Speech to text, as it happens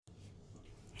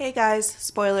Hey guys,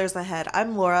 spoilers ahead.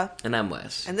 I'm Laura. And I'm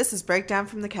Wes. And this is Breakdown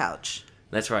from the Couch.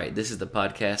 That's right. This is the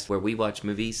podcast where we watch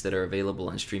movies that are available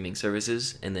on streaming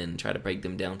services and then try to break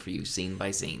them down for you scene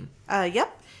by scene.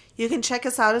 Yep. You can check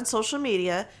us out on social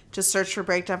media. Just search for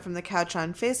Breakdown from the Couch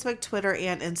on Facebook, Twitter,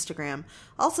 and Instagram.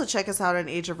 Also check us out on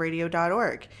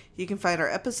ageofradio.org. You can find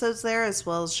our episodes there as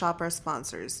well as shop our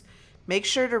sponsors. Make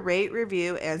sure to rate,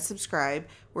 review, and subscribe.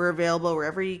 We're available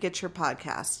wherever you get your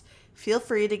podcast. Feel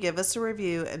free to give us a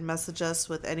review and message us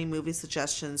with any movie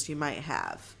suggestions you might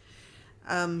have.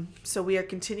 So we are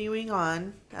continuing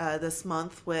on this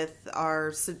month with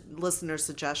our listener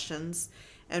suggestions.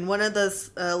 And one of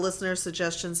those listener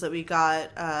suggestions that we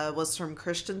got was from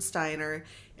Christian Steiner,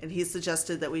 and he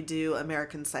suggested that we do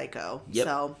American Psycho. Yep.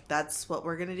 So that's what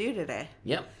we're going to do today.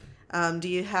 Yep. Do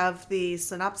you have the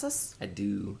synopsis? I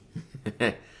do.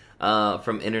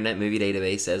 From Internet Movie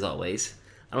Database, as always.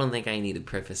 I don't think I need to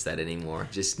preface that anymore.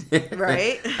 Just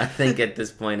Right. I think at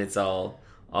this point it's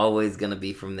always going to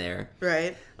be from there.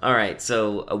 Right. All right.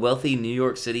 So a wealthy New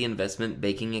York City investment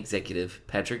banking executive,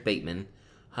 Patrick Bateman,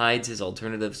 hides his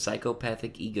alternative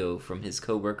psychopathic ego from his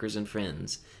coworkers and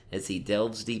friends as he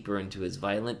delves deeper into his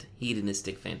violent,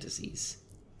 hedonistic fantasies.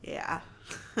 Yeah.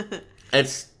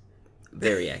 It's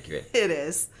very accurate. It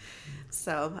is.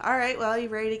 So, all right. Well, you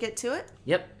ready to get to it?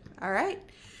 Yep. All right.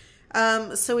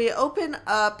 So we open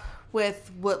up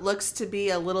with what looks to be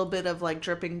a little bit of like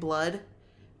dripping blood.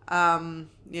 Kind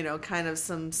of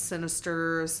some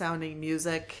sinister sounding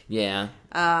music. Yeah.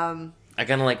 I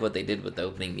kind of like what they did with the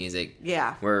opening music.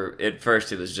 Yeah. Where at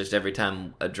first it was just every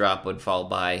time a drop would fall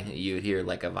by, you would hear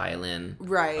like a violin.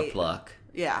 Right. A pluck.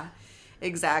 Yeah,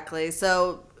 exactly.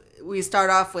 So we start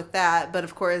off with that, but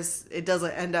of course it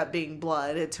doesn't end up being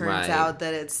blood. It turns out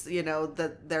that it's,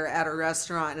 that they're at a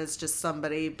restaurant and it's just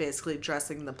somebody basically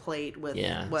dressing the plate with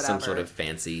whatever. Some sort of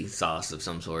fancy sauce of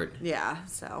some sort. Yeah,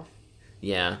 so.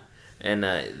 Yeah, and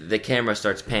the camera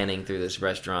starts panning through this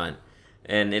restaurant,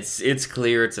 and it's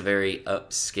clear it's a very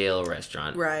upscale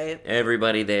restaurant. Right.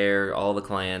 Everybody there, all the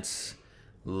clients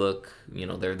look,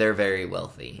 they're very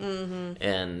wealthy. Mm-hmm.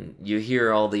 And you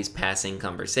hear all these passing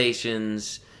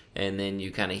conversations, and then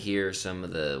you kind of hear some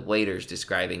of the waiters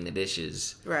describing the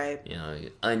dishes. Right.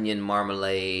 Onion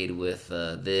marmalade with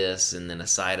this, and then a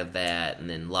side of that, and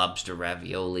then lobster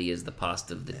ravioli is the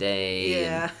pasta of the day.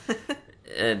 Yeah.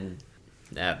 And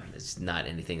it's not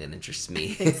anything that interests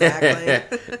me.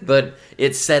 Exactly. But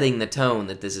it's setting the tone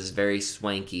that this is very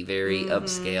swanky, very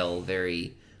upscale,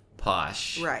 very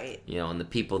posh. Right. And the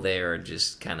people there are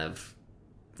just kind of,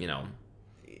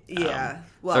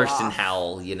 Thurston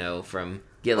Howell, from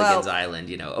Gilligan's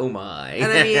Island, oh my.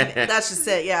 And I mean, that's just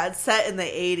it. Yeah, it's set in the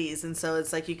 80s, and so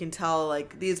it's like you can tell,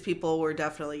 like, these people were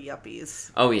definitely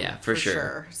yuppies. Oh, yeah, for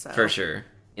sure. So. For sure.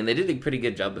 And they did a pretty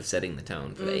good job of setting the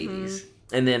tone for the 80s.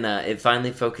 And then it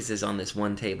finally focuses on this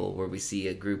one table where we see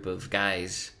a group of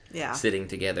guys sitting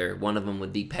together. One of them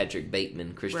would be Patrick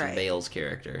Bateman, Christian Bale's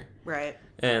character. Right.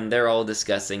 And they're all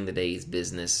discussing the day's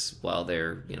business while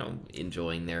they're,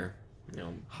 enjoying their,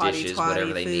 dishes,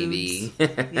 whatever they may be.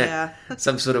 Yeah.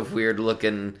 Some sort of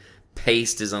weird-looking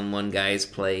paste is on one guy's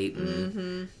plate,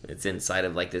 and it's inside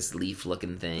of, like, this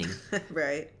leaf-looking thing.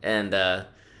 Right. And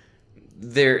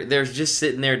they're just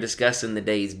sitting there discussing the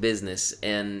day's business,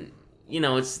 and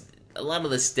it's a lot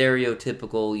of the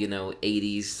stereotypical,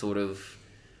 80s sort of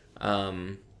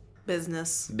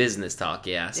business talk.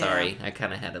 Yeah, sorry. I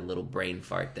kind of had a little brain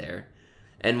fart there.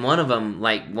 And one of them,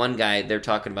 like one guy, they're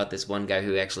talking about this one guy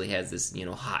who actually has this,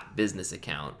 hot business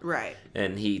account. Right.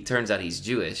 And he turns out he's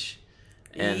Jewish.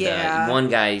 And one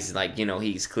guy's like,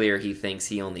 he's clear he thinks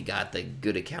he only got the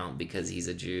good account because he's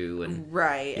a Jew. And,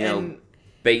 right.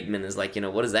 Bateman is like,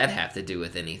 what does that have to do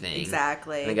with anything?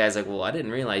 Exactly. And the guy's like, well, I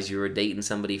didn't realize you were dating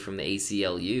somebody from the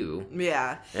ACLU.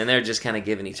 Yeah. And they're just kind of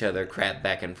giving each other crap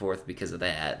back and forth because of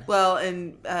that. Well,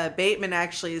 and Bateman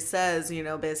actually says,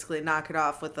 basically knock it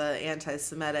off with the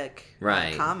anti-Semitic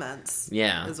comments.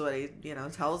 Yeah. Is what he,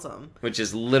 tells them. Which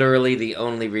is literally the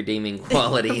only redeeming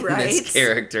quality in this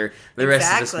character. The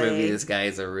rest of this movie, this guy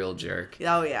is a real jerk.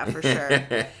 Oh, yeah, for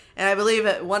sure. And I believe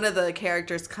that one of the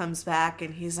characters comes back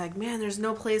and he's like, man, there's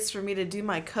no place for me to do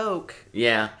my coke.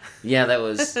 Yeah. Yeah, that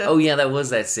was... that was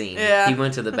that scene. Yeah. He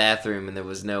went to the bathroom and there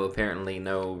was apparently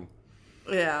no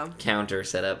counter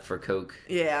set up for coke.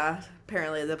 Yeah.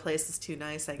 Apparently the place is too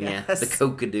nice, I guess. Yeah, the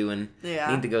coke-a-doing.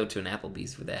 Yeah. Need to go to an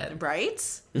Applebee's for that.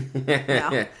 Right?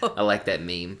 No. I like that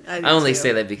meme. I only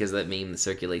say that because of that meme that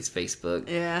circulates Facebook.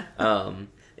 Yeah.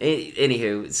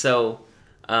 Anywho, so...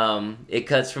 it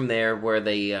cuts from there where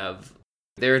they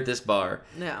They're at this bar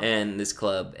Yeah. and this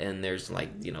club, and there's like,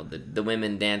 you know, the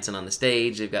women dancing on the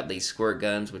stage. They've got these squirt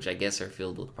guns, which I guess are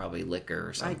filled with probably liquor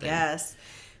or something. I guess.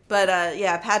 But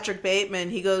yeah, Patrick Bateman,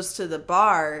 he goes to the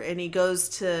bar and he goes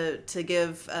to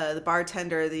give the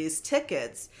bartender these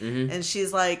tickets. Mm-hmm. And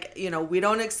she's like, you know, we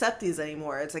don't accept these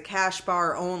anymore. It's a cash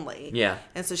bar only. Yeah.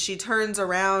 And so she turns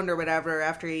around or whatever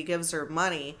after he gives her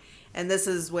money. And this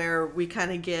is where we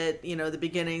kind of get, you know, the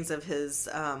beginnings of his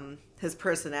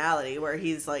personality, where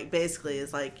he's like, basically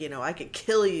is like, you know, I could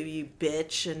kill you, you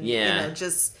bitch. And, Yeah. you know,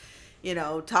 just... you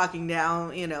know, talking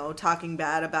down, you know, talking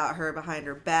bad about her behind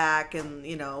her back and,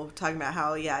 you know, talking about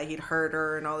how, yeah, he'd hurt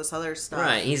her and all this other stuff.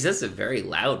 Right. He says it very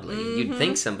loudly. You'd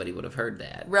think somebody would have heard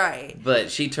that. Right. But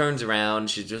she turns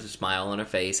around, she's just a smile on her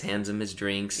face, hands him his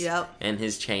drinks and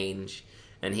his change.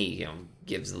 And he, you know,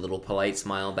 gives a little polite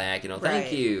smile back, you know,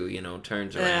 thank you, you know,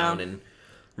 turns around and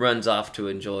runs off to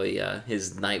enjoy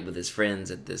his night with his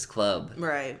friends at this club.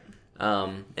 Right.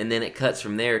 And then it cuts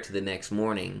from there to the next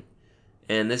morning.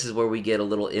 And this is where we get a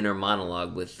little inner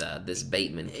monologue with this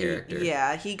Bateman character.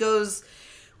 Yeah,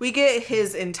 we get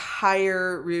his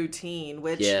entire routine,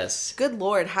 which, yes. Good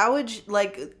Lord, how would you,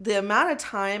 like, the amount of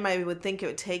time I would think it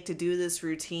would take to do this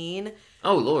routine.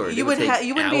 Oh, Lord. You wouldn't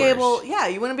be able,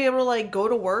 you wouldn't be able to, like, go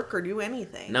to work or do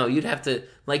anything. No, you'd have to,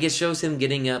 like, it shows him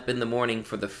getting up in the morning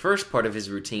for the first part of his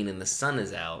routine and the sun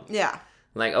is out. Yeah.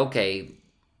 Like, okay,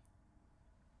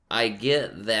 I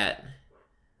get that,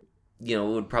 you know,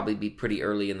 it would probably be pretty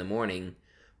early in the morning,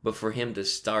 but for him to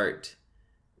start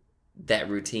that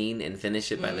routine and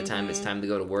finish it by the time it's time to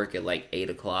go to work at like 8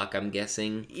 o'clock, I'm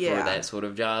guessing, for that sort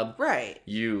of job. Right.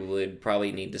 You would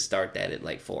probably need to start that at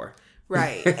like 4.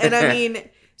 Right. And I mean,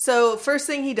 so first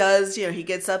thing he does, you know, he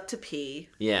gets up to pee.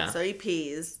 Yeah. So he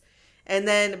pees. But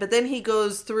then he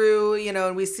goes through, you know,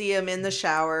 and we see him in the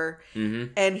shower,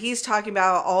 and he's talking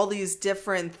about all these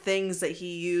different things that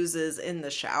he uses in the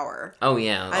shower. Oh,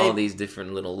 yeah. All these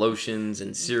different little lotions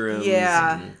and serums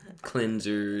and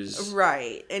cleansers.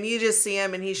 Right. And you just see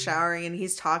him and he's showering and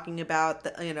he's talking about,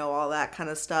 you know, all that kind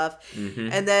of stuff.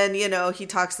 And then, you know, he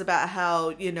talks about how,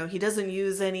 you know, he doesn't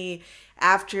use any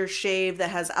aftershave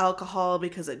that has alcohol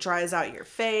because it dries out your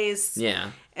face. Yeah.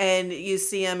 And you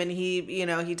see him and he, you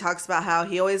know, he talks about how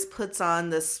he always puts on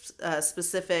this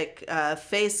specific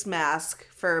face mask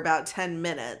for about 10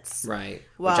 minutes. Right.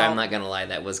 Well, which I'm not going to lie,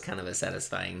 that was kind of a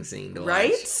satisfying scene to watch.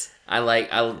 Right?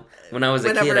 When I was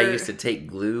a kid, I used to take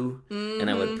glue and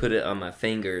I would put it on my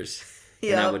fingers.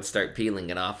 And I would start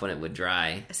peeling it off when it would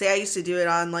dry. See, I used to do it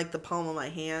on like the palm of my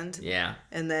hand. Yeah.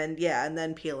 And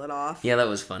then peel it off. Yeah, that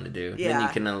was fun to do. Yeah. Then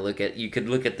you could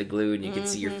look at the glue and you could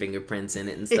see your fingerprints in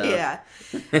it and stuff. Yeah.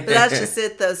 But that's just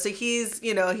it though. So he's,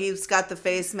 you know, he's got the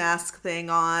face mask thing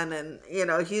on and, you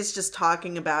know, he's just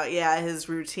talking about, his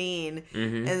routine.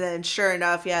 And then sure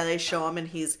enough, they show him and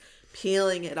he's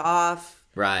peeling it off.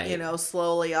 Right. You know,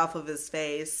 slowly off of his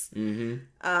face. And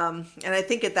I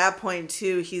think at that point,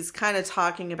 too, he's kind of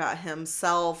talking about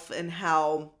himself and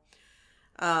how,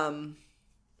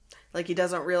 like, he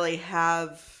doesn't really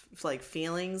have, like,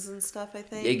 feelings and stuff, I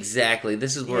think. Exactly.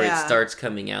 This is where it starts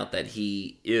coming out that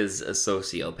he is a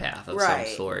sociopath of some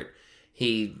sort.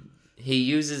 He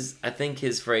uses, I think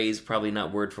his phrase, probably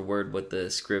not word for word what the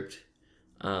script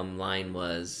line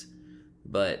was,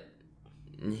 but...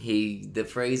 the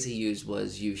phrase he used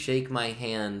was, you shake my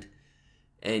hand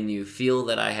and you feel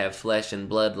that I have flesh and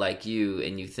blood like you,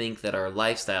 and you think that our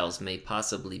lifestyles may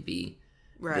possibly be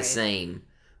the same,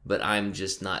 but I'm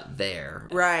just not there.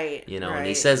 Right. You know, and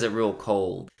he says it real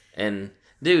cold. And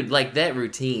dude, like that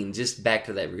routine, just back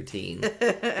to that routine.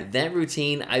 That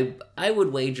routine, I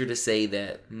would wager to say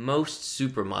that most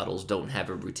supermodels don't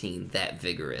have a routine that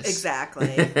vigorous.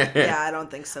 Exactly. Yeah, I don't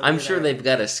think so I'm either. sure they've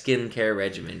got a skincare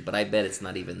regimen, but I bet it's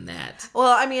not even that.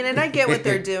 Well, I mean, and I get what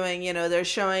they're doing. You know, they're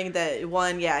showing that,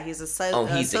 one, he's a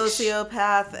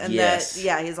sociopath, and that,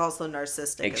 he's also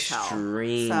narcissistic as hell.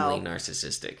 Extremely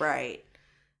narcissistic. Right.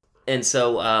 And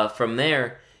so from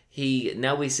there...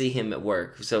 now we see him at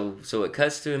work. So it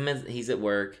cuts to him, he's at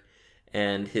work,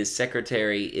 and his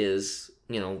secretary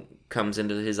comes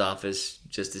into his office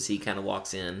just as he kind of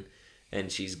walks in, and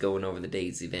she's going over the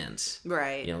day's events.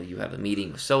 Right. You know, you have a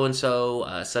meeting with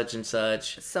so-and-so, such and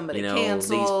such. Somebody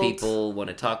canceled. These people want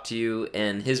to talk to you,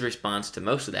 and his response to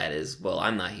most of that is, well,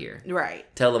 I'm not here. Right.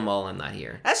 Tell them all I'm not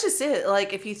here. That's just it.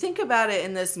 Like, if you think about it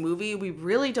in this movie, we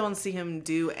really don't see him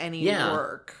do any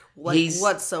work.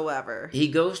 Whatsoever. He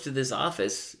goes to this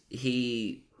office.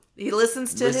 He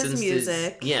listens to his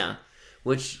music. Yeah,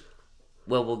 which,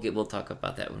 well, we'll talk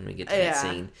about that when we get to that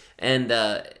scene. And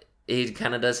he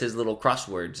kind of does his little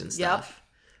crosswords and stuff.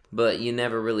 but you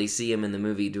never really see him in the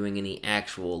movie doing any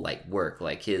actual like work.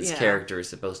 Like his character is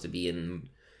supposed to be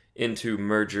into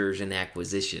mergers and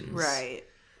acquisitions, right?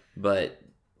 But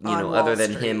other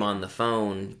than him on the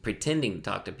phone pretending to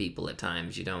talk to people at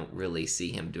times, you don't really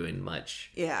see him doing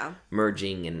much. Yeah,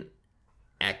 merging and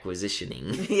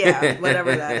acquisitioning. Yeah,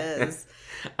 whatever that is.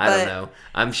 I don't know.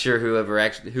 I'm sure who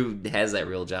has that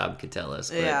real job could tell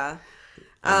us. But yeah,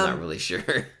 I'm not really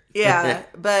sure. Yeah,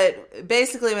 but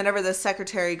basically, whenever the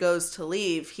secretary goes to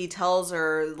leave, he tells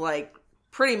her like,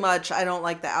 pretty much, I don't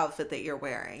like the outfit that you're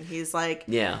wearing. He's like,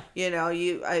 you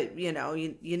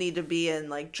need to be in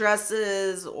like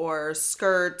dresses or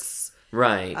skirts,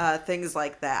 right? Things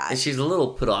like that. And she's a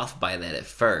little put off by that at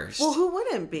first. Well, who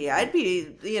wouldn't be? I'd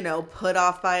be, put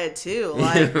off by it too.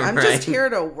 Like, I'm right? just here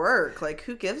to work. Like,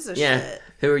 who gives a shit?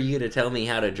 Who are you to tell me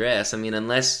how to dress? I mean,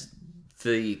 unless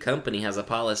the company has a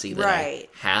policy that I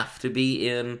have to be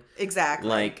in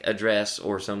like a dress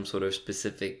or some sort of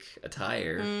specific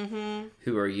attire. Mm-hmm.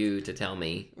 Who are you to tell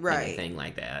me anything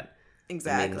like that?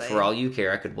 Exactly. I mean, for all you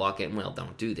care, I could walk in. Well,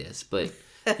 don't do this, but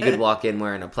you could walk in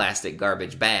wearing a plastic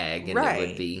garbage bag, and it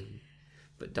would be.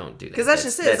 But don't do that because that's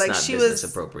just it. Like, not she was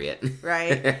appropriate,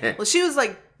 right? Well, she was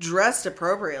like dressed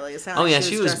appropriately. It's not like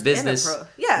she was business,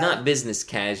 not business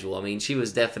casual. I mean, she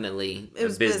was definitely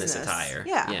business attire.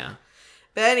 Yeah.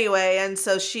 But anyway, and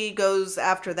so she goes,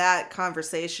 after that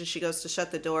conversation, she goes to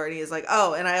shut the door, and he's like,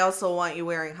 oh, and I also want you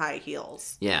wearing high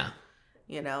heels. Yeah.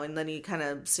 And then you kind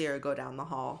of see her go down the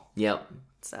hall. Yep.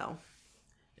 So.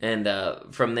 And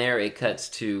from there, it cuts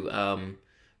to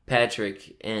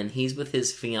Patrick, and he's with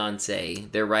his fiance.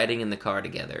 They're riding in the car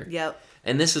together. Yep.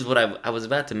 And this is what I was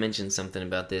about to mention something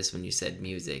about this when you said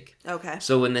music. Okay.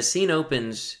 So when the scene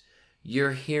opens,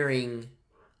 you're hearing,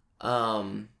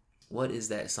 what is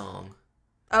that song?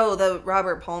 Oh, the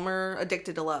Robert Palmer,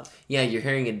 Addicted to Love. Yeah, you're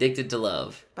hearing Addicted to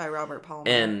Love. By Robert Palmer.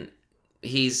 And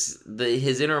his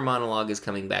inner monologue is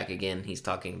coming back again. He's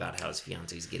talking about how his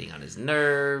fiance's getting on his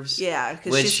nerves. Yeah,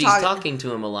 because she's talking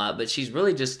to him a lot, but she's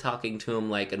really just talking to him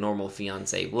like a normal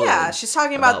fiance would. Yeah, she's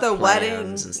talking about the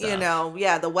wedding,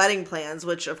 the wedding plans,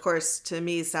 which of course to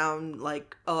me sound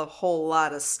like a whole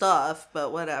lot of stuff,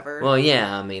 but whatever. Well,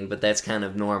 yeah, I mean, but that's kind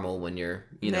of normal when you're,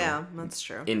 yeah, that's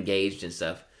true, engaged and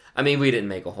stuff. I mean, we didn't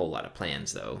make a whole lot of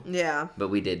plans, though. Yeah. But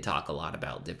we did talk a lot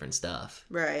about different stuff.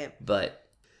 Right. But,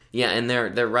 yeah, and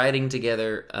they're riding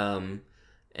together,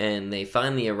 and they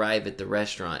finally arrive at the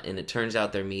restaurant, and it turns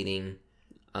out they're meeting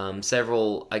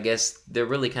several, I guess, they're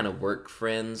really kind of work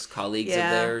friends, colleagues of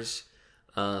theirs.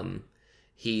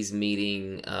 He's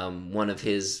meeting one of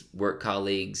his work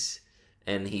colleagues,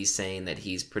 and he's saying that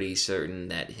he's pretty certain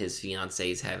that his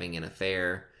fiancé is having an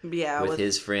affair. Yeah, with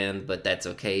his friend, but that's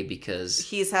okay because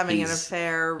he's having an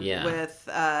affair with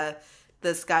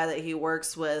this guy that he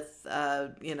works with,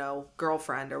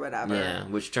 girlfriend or whatever. Yeah,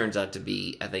 which turns out to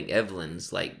be, I think,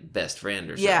 Evelyn's like best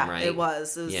friend or something, right? It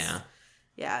was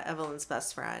Evelyn's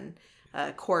best friend,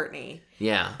 Courtney.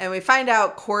 Yeah, and we find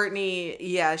out Courtney,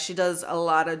 she does a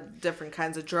lot of different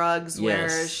kinds of drugs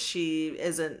where she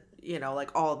isn't,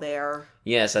 like all there.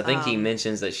 Yes, I think he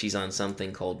mentions that she's on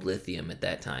something called lithium at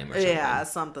that time or something. Yeah,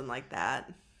 something like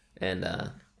that. And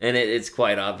it's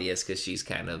quite obvious because she's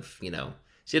kind of,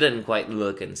 she doesn't quite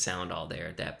look and sound all there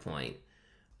at that point.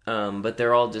 But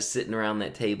they're all just sitting around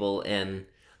that table, and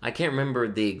I can't remember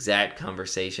the exact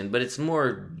conversation, but it's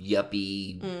more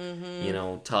yuppie,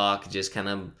 talk, just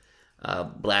kind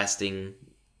of blasting,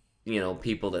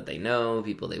 people that they know,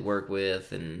 people they work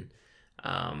with, and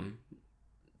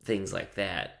things like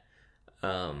that.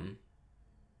 And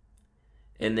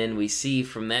then we see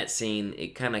from that scene,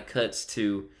 it kind of cuts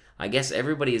to, I guess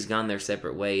everybody has gone their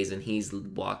separate ways, and he's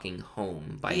walking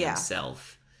home by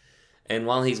himself. And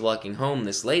while he's walking home,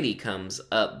 this lady comes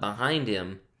up behind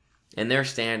him, and they're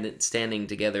standing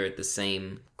together at the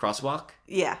same crosswalk.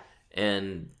 Yeah.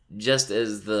 And just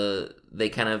as they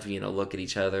kind of, look at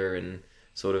each other and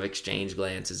sort of exchange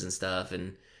glances and stuff,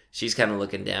 and she's kind of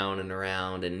looking down and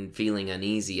around and feeling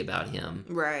uneasy about him.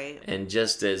 Right. And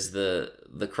just as the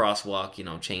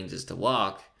crosswalk, changes to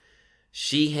walk,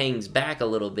 she hangs back a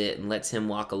little bit and lets him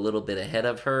walk a little bit ahead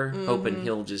of her, hoping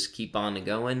he'll just keep on and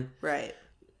going. Right.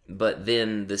 But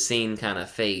then the scene kind of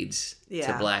fades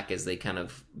to black as they kind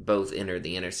of both enter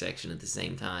the intersection at the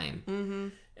same time. Mm-hmm.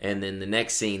 And then the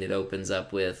next scene, it opens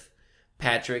up with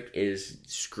Patrick is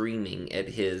screaming at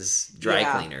his dry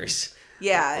cleaners.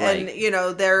 Yeah, and,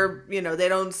 they're, they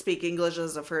don't speak English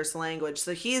as a first language.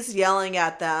 So he's yelling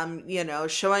at them,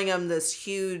 showing them this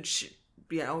huge,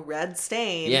 red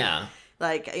stain. Yeah.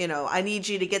 like, I need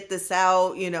you to get this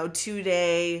out,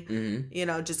 today,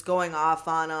 Mm-hmm. just going off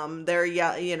on them. They're,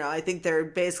 I think they're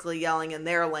basically yelling in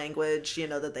their language,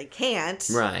 that they can't,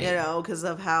 Right. because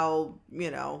of how,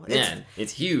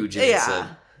 It's huge. And It's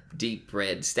a deep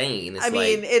red stain.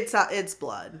 It's it's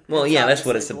blood. Well, It's that's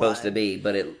what obviously it's supposed to blood. be,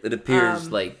 but it appears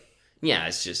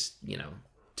it's just,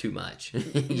 too much.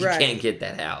 You Right. can't get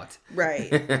that out.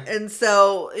 Right. And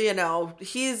so,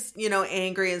 he's,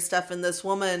 angry and stuff. And this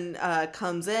woman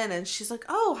comes in and she's like,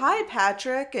 oh, hi,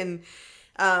 Patrick. And,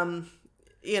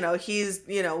 he's,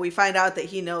 we find out that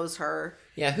he knows her.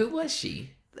 Yeah, who was she?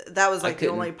 That was like the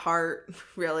only part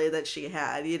really that she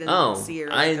had. You didn't see her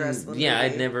like the rest of the movie.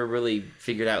 I'd never really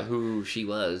figured out who she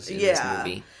was in this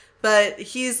movie. But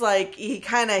he's like, he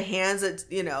kind of hands it,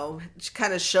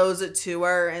 kind of shows it to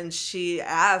her, and she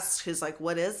asks, she's like,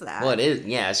 what is that? What is?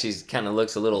 Yeah, she's kind of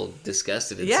looks a little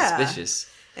disgusted and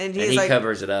suspicious. And he like,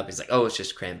 covers it up. He's like, oh, it's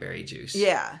just cranberry juice.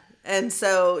 Yeah. And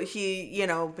so he,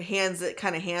 hands it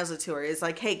to her. He's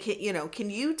like, hey, can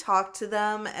you talk to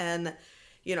them and,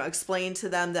 explain to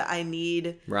them that I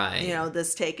need,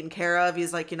 this taken care of.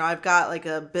 He's like, I've got like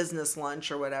a business lunch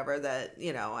or whatever that,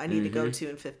 I need to go to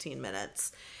in 15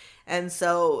 minutes. And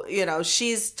so,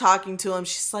 she's talking to him.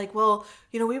 She's like, well,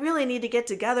 we really need to get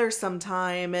together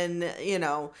sometime. And,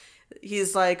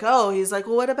 he's like, well,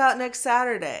 what about next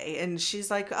Saturday? And she's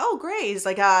like, oh, great. He's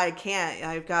like, I can't.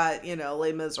 I've got,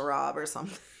 Les Miserables or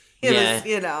something. Yeah,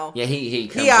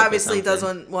 he obviously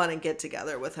doesn't want to get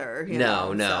together with her.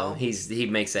 No. So. He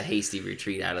makes a hasty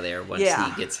retreat out of there once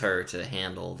he gets her to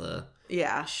handle the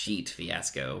sheet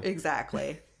fiasco.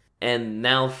 Exactly. And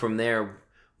now from there,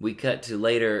 we cut to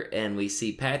later, and we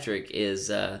see Patrick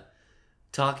is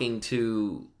talking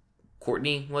to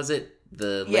Courtney, was it?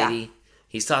 The lady? Yeah.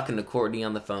 He's talking to Courtney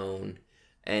on the phone,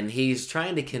 and he's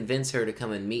trying to convince her to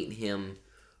come and meet him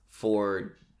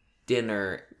for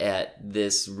dinner at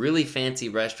this really fancy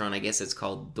restaurant. I guess it's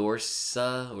called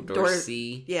Dorsa or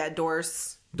Dorsey.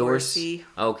 Dorsey.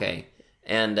 Okay.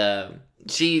 And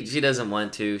she doesn't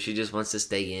want to. She just wants to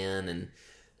stay in, and,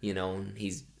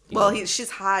 he's... she's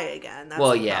high again. That's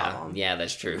problem. Yeah,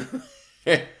 that's true.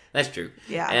 That's true.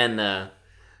 Yeah. And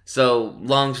so,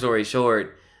 long story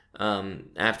short,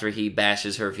 after he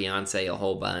bashes her fiance a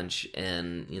whole bunch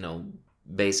and,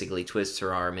 basically twists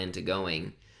her arm into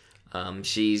going,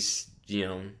 she's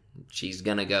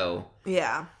gonna go.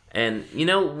 Yeah. And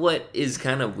what is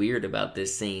kind of weird about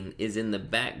this scene is in the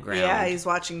background. Yeah, he's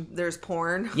watching, there's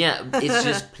porn. Yeah, it's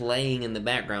just playing in the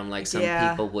background like some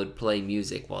people would play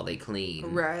music while they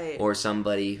clean. Right. Or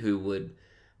somebody who would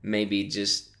maybe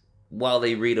just, while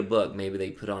they read a book, maybe they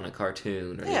put on a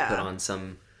cartoon or they put on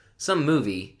some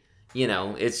movie.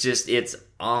 It's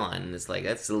on. It's like,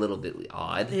 that's a little bit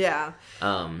odd. Yeah.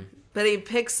 But he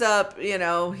picks up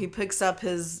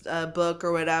his book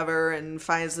or whatever and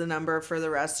finds the number for the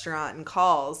restaurant and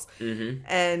calls. Mm-hmm.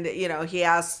 And, he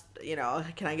asks,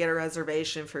 can I get a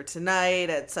reservation for tonight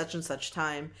at such and such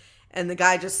time? And the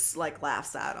guy just, like,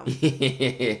 laughs at him.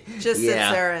 Just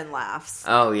sits there and laughs.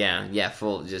 Oh, yeah. Yeah,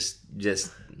 full, just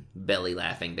belly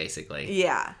laughing, basically.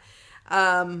 Yeah.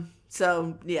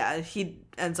 So, he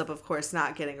ends up, of course,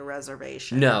 not getting a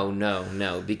reservation.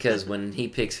 No, because when he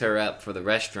picks her up for the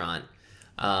restaurant,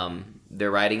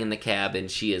 they're riding in the cab, and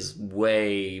she is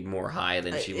way more high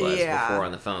than she was before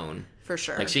on the phone. For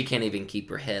sure. Like, she can't even keep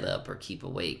her head up or keep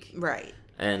awake. Right.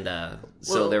 And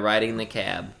so they're riding in the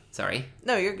cab. Sorry?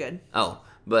 No, you're good. Oh,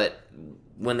 but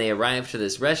when they arrive to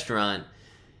this restaurant,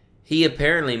 he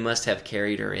apparently must have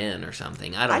carried her in or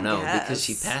something. I don't know. Guess. Because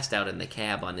she passed out in the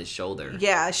cab on his shoulder.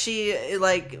 Yeah, she,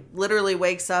 like, literally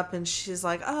wakes up and she's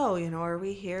like, oh, are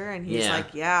we here? And he's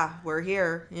like, yeah, we're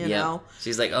here, you know.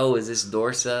 She's like, oh, is this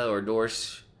Dorsa or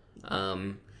Dorse?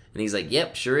 And he's like,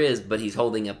 yep, sure is. But he's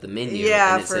holding up the menu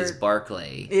and it says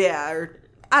Barclay. Yeah, or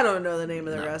I don't know the name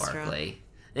of the restaurant. Barclay.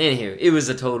 Anywho, it was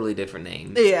a totally different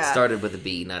name. Yeah. It started with a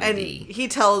B, not a D. He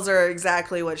tells her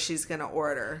exactly what she's going to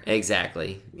order.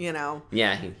 Exactly. Yeah,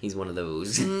 he's one of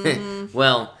those. Mm-hmm.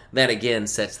 Well, that again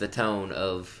sets the tone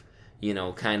of,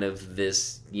 kind of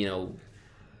this,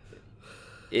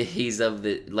 he's of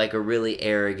the, like, a really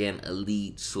arrogant,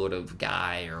 elite sort of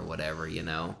guy or whatever,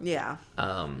 Yeah.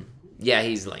 Yeah,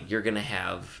 he's like, you're going to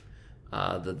have...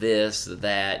 the this, the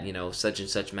that, such and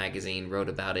such magazine wrote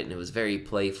about it, and it was very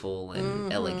playful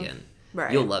and elegant.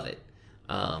 Right. You'll love it.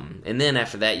 And then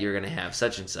after that, you're going to have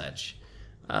such and such.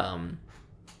 That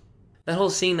whole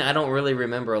scene, I don't really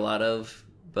remember a lot of,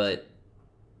 but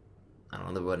I don't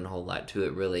know, there wasn't a whole lot to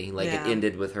it, really. Like, it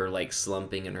ended with her, like,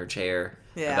 slumping in her chair,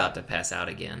 about to pass out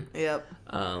again. Yep.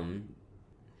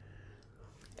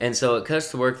 And so it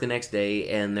cuts to work the next day,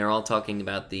 and they're all talking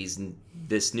about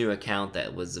this new account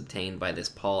that was obtained by this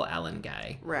Paul Allen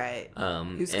guy. Right.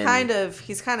 He's kind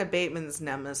of Bateman's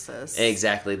nemesis.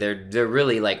 Exactly. They're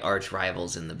really like arch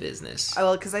rivals in the business.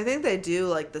 Well, because I think they do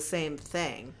like the same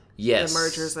thing. Yes. The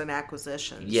mergers and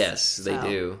acquisitions. Yes, they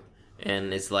do.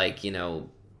 And it's like, you know,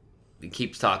 he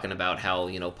keeps talking about how,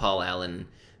 you know, Paul Allen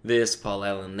this, Paul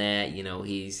Allen that, you know,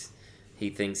 he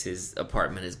thinks his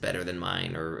apartment is better than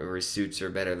mine, or his suits are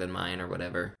better than mine, or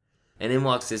whatever. And in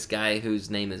walks this guy whose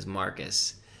name is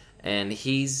Marcus. And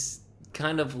he's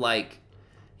kind of like,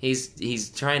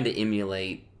 he's trying to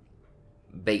emulate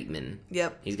Bateman.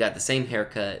 Yep. He's got the same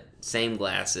haircut, same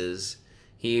glasses.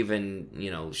 He even, you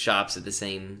know, shops at the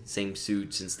same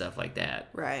suits and stuff like that.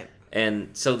 Right.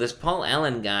 And so this Paul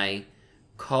Allen guy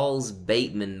calls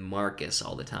Bateman Marcus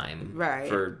all the time. Right.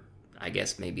 For, I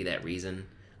guess, maybe that reason.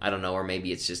 I don't know, or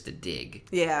maybe it's just a dig.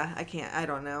 Yeah, I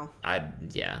don't know.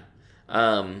 Yeah.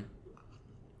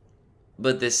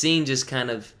 But the scene just kind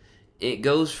of, it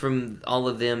goes from all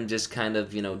of them just kind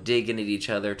of, you know, digging at each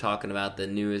other, talking about the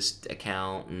newest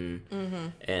account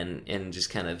and just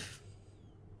kind of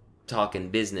talking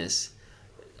business.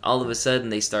 All of a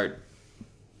sudden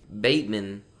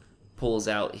Bateman pulls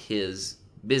out his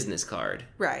business card.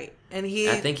 Right. And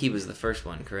I think he was the first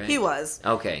one, correct? He was.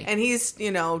 Okay. And he's, you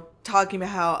know, talking about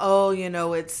how,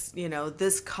 it's, you know,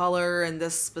 this color and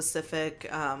this specific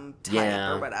type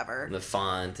or whatever. The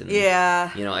font. And,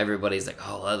 yeah. You know, everybody's like,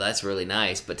 oh, well, that's really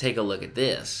nice, but take a look at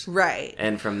this. Right.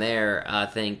 And from there, I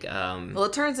think... well,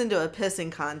 it turns into a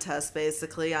pissing contest,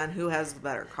 basically, on who has the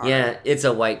better card. Yeah, it's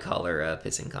a white-collar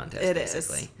pissing contest, it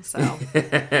basically. Is. So,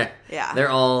 yeah. They're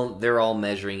all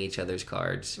measuring each other's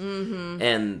cards.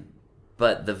 Mm-hmm.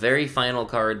 But the very final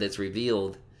card that's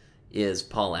revealed is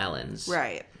Paul Allen's.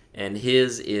 Right. And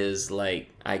his is, like,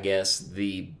 I guess,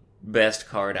 the best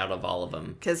card out of all of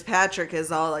them. Because Patrick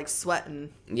is all, like,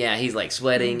 sweating. Yeah, he's, like,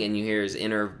 sweating, and you hear his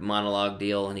inner monologue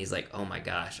deal, and he's like, oh, my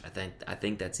gosh, I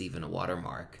think that's even a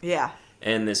watermark. Yeah.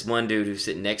 And this one dude who's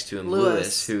sitting next to him,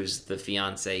 Lewis, who's the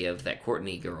fiancé of that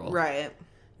Courtney girl. Right.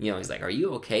 You know, he's like, are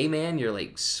you okay, man? You're,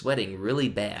 like, sweating really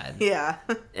bad. Yeah.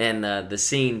 And the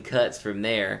scene cuts from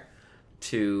there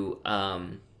to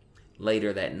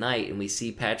later that night, and we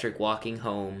see Patrick walking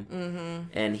home,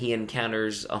 and he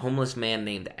encounters a homeless man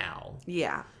named Al.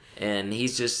 Yeah. And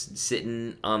he's just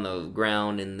sitting on the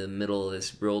ground in the middle of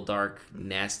this real dark,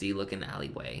 nasty-looking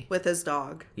alleyway. With his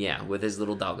dog. Yeah, with his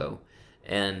little doggo.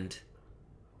 And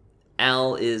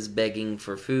Al is begging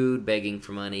for food, begging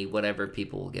for money, whatever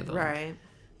people will give him. Right.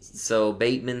 So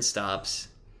Bateman stops,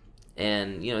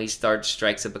 and, you know, he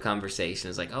strikes up a conversation.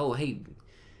 It's like, oh, hey...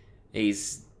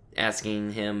 He's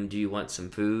asking him, do you want some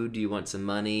food? Do you want some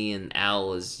money? And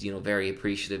Al is, you know, very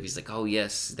appreciative. He's like, oh,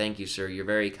 yes, thank you, sir. You're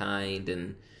very kind.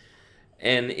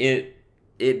 And it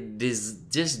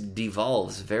just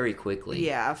devolves very quickly.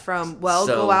 Yeah,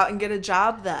 go out and get a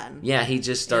job then. Yeah, he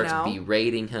just starts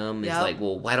berating him. He's Yep. like,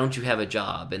 well, why don't you have a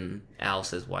job? And Al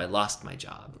says, well, I lost my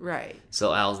job. Right.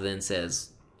 So Al then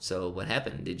says, so what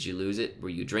happened? Did you lose it? Were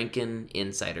you drinking?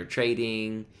 Insider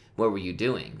trading? What were you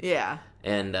doing? Yeah.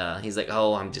 And he's like,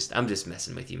 oh, I'm just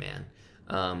messing with you, man.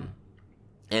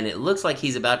 And it looks like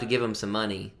he's about to give him some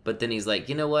money, but then he's like,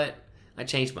 you know what? I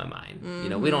changed my mind. Mm-hmm. You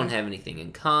know, we don't have anything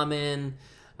in common.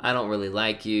 I don't really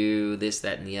like you, this,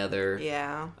 that, and the other.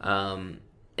 Yeah.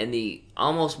 And he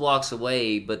almost walks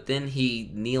away, but then he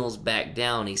kneels back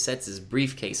down. He sets his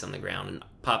briefcase on the ground and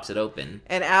pops it open.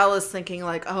 And Al is thinking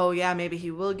like, oh, yeah, maybe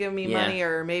he will give me money,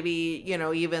 or maybe, you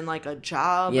know, even like a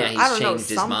job. Yeah, or, he's changed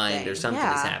his mind, or something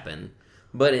has happened.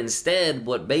 But instead,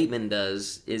 what Bateman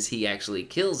does is he actually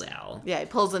kills Al. Yeah, he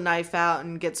pulls a knife out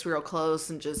and gets real close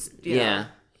and just, you know. Yeah.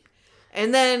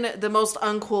 And then the most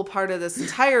uncool part of this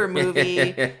entire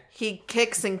movie, he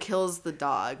kicks and kills the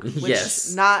dog. Which,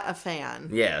 yes. Not a fan.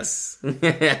 Yes.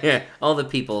 All the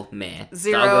people, meh.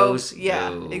 0. Doggos, yeah,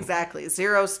 no. exactly.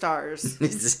 0 stars.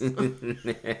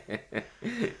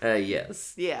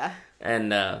 Yes. Yeah.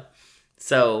 And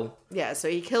so... Yeah, so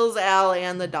he kills Al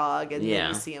and the dog, and then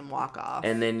you see him walk off.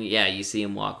 And then, you see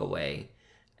him walk away.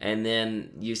 And then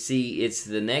you see it's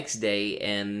the next day,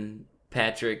 and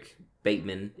Patrick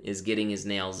Bateman is getting his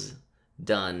nails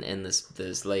done, and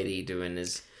this lady doing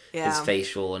his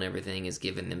facial and everything is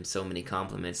giving him so many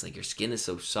compliments, like, your skin is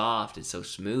so soft, it's so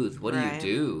smooth, what do you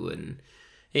do? And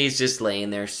he's just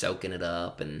laying there soaking it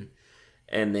up, and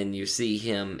then you see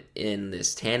him in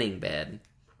this tanning bed,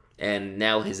 and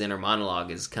now his inner monologue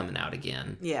is coming out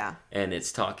again. Yeah. And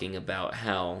it's talking about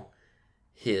how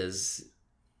his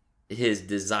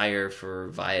desire for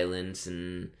violence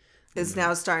and is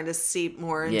now starting to seep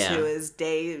more into Yeah. his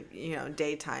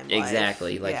daytime life.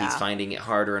 Exactly. Like Yeah. he's finding it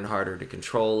harder and harder to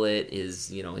control it.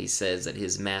 He says that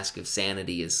his mask of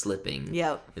sanity is slipping.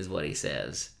 Yep. Is what he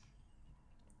says.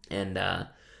 And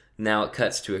now it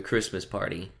cuts to a Christmas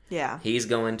party. Yeah. He's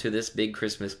going to this big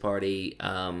Christmas party.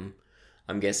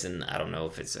 I'm guessing, I don't know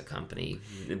if it's a company.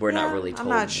 We're not really told I'm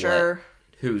not sure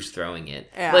who's throwing it.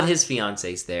 Yeah. But his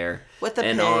fiance's there. With the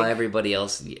and pig. everybody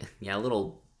else, a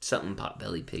little something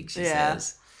potbelly pig, she Yeah.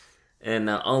 says. And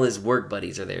all his work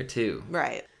buddies are there too.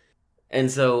 Right. And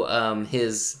so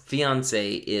his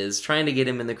fiance is trying to get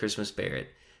him in the Christmas spirit.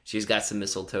 She's got some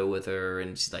mistletoe with her,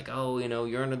 and she's like, "Oh,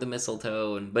 you're under the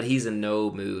mistletoe," but he's in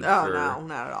no mood Oh for no,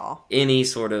 not at all. any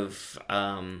sort of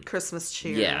Christmas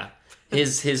cheer. yeah.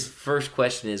 His first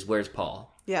question is, "Where's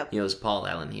Paul?" Yep. Is Paul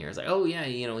Allen here? It's like, "Oh yeah,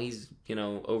 he's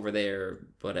over there,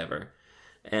 whatever,"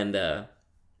 and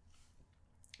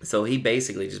so he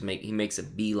basically just makes a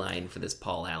beeline for this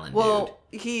Paul Allen dude. Well,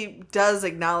 he does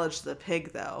acknowledge the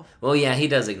pig though. Well, yeah, he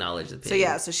does acknowledge the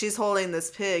pig. So she's holding this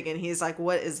pig, and he's like,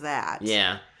 "What is that?"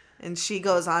 Yeah. And she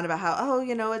goes on about how,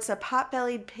 it's a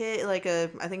pot-bellied pig,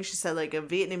 I think she said like a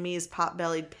Vietnamese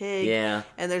pot-bellied pig. Yeah.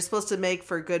 And they're supposed to make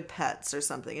for good pets or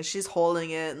something. And she's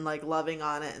holding it and like loving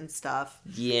on it and stuff.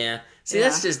 Yeah. See,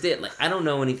 that's just it. Like, I don't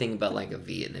know anything about like a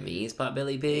Vietnamese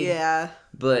potbelly pig. Yeah.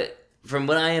 But from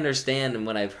what I understand and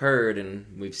what I've heard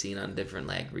and we've seen on different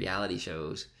like reality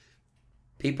shows,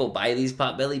 people buy these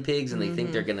potbelly pigs and they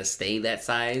think they're going to stay that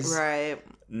size. Right.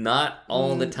 Not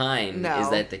all the time No. is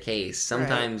that the case.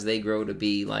 Sometimes they grow to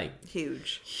be like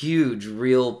huge,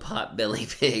 real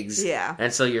potbelly pigs. Yeah.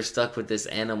 And so you're stuck with this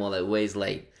animal that weighs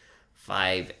like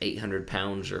 500-800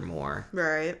 pounds or more.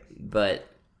 Right. But,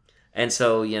 and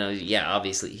so,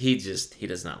 obviously he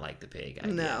does not like the pig.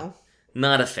 No.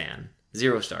 Not a fan.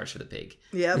 0 stars for the pig.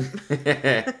 Yep.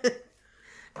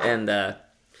 And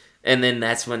then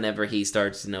that's whenever he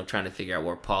starts, trying to figure out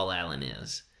where Paul Allen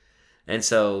is. And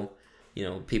so,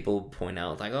 people point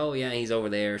out like, oh yeah, he's over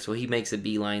there. So he makes a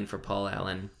beeline for Paul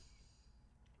Allen.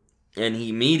 And he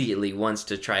immediately wants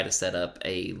to try to set up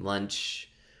a lunch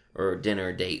or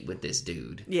dinner date with this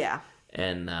dude. Yeah.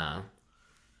 And,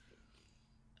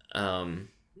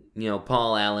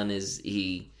 Paul Allen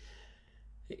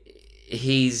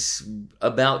he's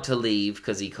about to leave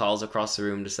because he calls across the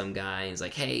room to some guy. And he's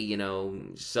like, hey,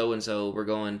 so-and-so, we're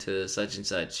going to such and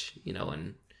such,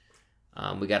 and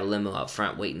we got a limo out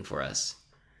front waiting for us.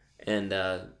 And,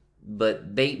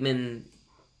 but Bateman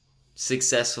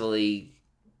successfully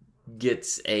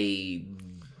gets a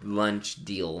lunch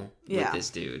deal with this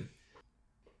dude.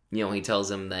 He tells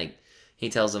him,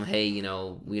 hey,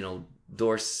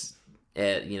 Dorse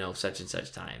at, such and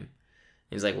such time.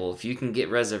 He's like, well, if you can get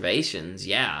reservations,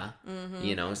 yeah.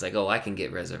 Mm-hmm. It's like, oh, I can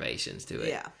get reservations to it.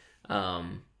 Yeah.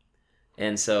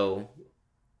 And so,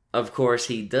 of course,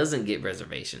 he doesn't get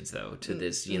reservations, though, to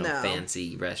this, No.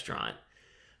 fancy restaurant.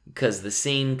 Because the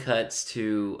scene cuts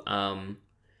to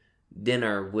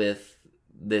dinner with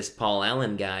this Paul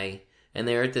Allen guy, and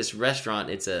they're at this restaurant.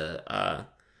 It's a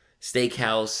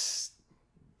steakhouse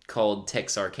called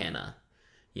Texarkana.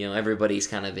 Everybody's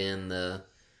kind of in the...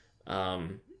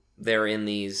 they're in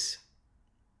these...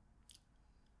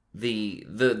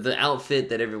 The outfit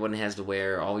that everyone has to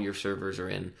wear. All your servers are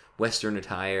in Western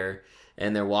attire,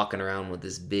 and they're walking around with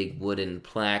this big wooden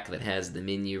plaque that has the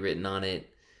menu written on it.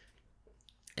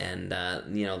 And,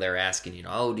 they're asking,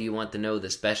 oh, do you want to know the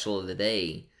special of the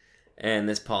day? And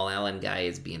this Paul Allen guy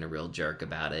is being a real jerk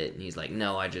about it. And he's like,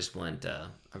 no, I just want, I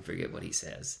forget what he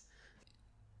says.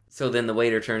 So then the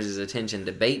waiter turns his attention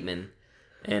to Bateman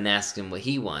and asks him what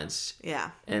he wants.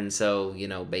 Yeah. And so,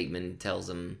 Bateman tells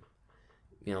him,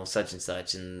 such and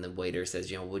such. And the waiter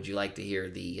says, would you like to hear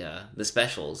the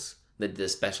specials, the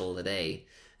special of the day?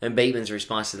 And Bateman's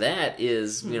response to that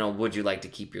is, would you like to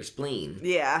keep your spleen?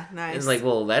 Yeah, nice. And it's like,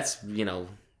 well, that's,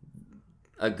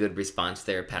 a good response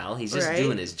there, pal. He's just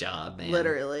doing his job, man.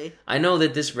 Literally. I know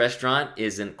that this restaurant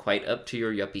isn't quite up to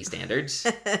your yuppie standards,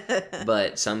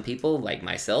 but some people, like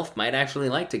myself, might actually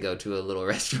like to go to a little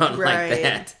restaurant like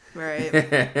that.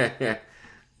 Right.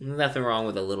 Nothing wrong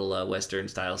with a little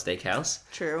Western-style steakhouse.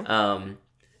 True.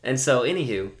 And so,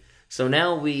 anywho, so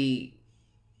now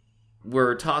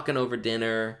we're talking over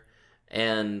dinner,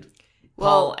 and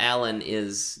Paul Allen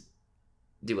is...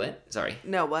 Do what? Sorry.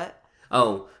 No, what?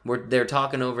 Oh, they're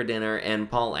talking over dinner, and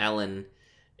Paul Allen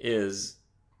is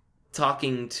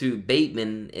talking to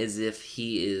Bateman as if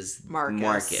he is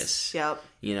Marcus. Yep.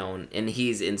 And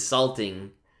he's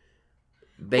insulting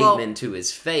Bateman to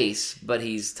his face, but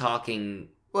he's talking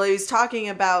Well, he was talking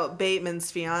about Bateman's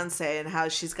fiance and how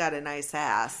she's got a nice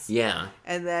ass. Yeah.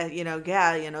 And that,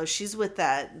 she's with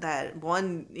that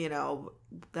one,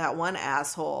 that one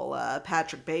asshole,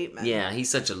 Patrick Bateman. Yeah, he's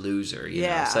such a loser, you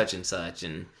know, such and such.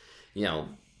 And,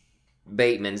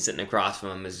 Bateman sitting across from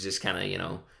him is just kind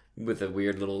of, with a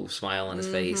weird little smile on his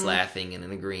face, laughing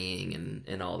and agreeing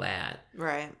and all that.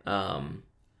 Right.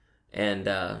 And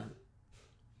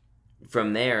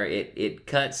from there, it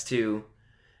cuts to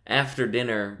after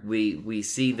dinner, we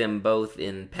see them both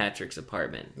in Patrick's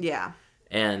apartment. Yeah.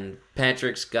 And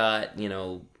Patrick's got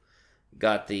the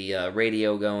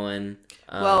radio going.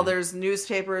 Well, there's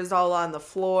newspapers all on the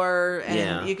floor,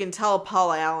 and you can tell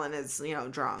Paul Allen is,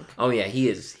 drunk. Oh yeah, he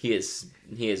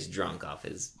is drunk off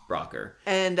his rocker.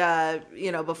 And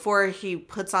before he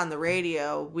puts on the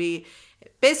radio,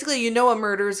 basically, a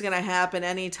murder is going to happen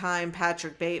anytime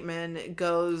Patrick Bateman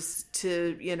goes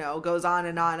on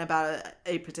and on about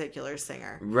a particular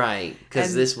singer. Right,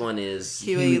 because this one is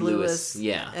Huey Lewis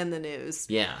yeah. in the news.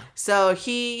 Yeah. So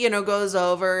he, goes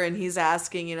over and he's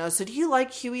asking, so do you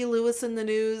like Huey Lewis in the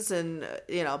news? And,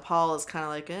 Paul is kind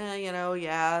of like,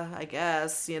 yeah, I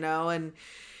guess, and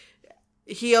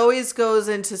he always goes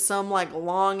into some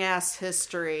long ass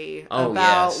history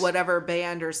about whatever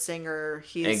band or singer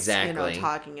he's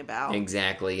talking about.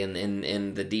 Exactly,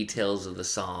 and the details of the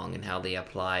song and how they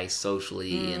apply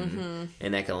socially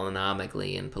and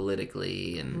economically and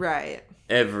politically and right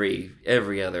every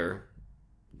other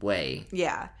way.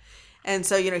 Yeah. And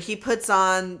so, he puts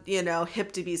on,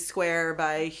 Hip to Be Square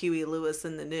by Huey Lewis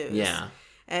in the news. Yeah.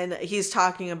 And he's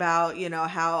talking about,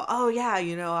 how,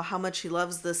 how much he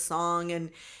loves this song.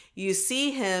 And you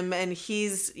see him and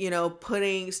he's,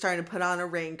 starting to put on a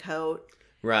raincoat.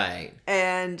 Right.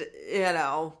 And,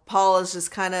 Paul is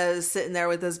just kind of sitting there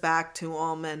with his back to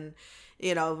him. And,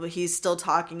 he's still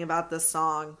talking about this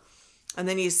song. And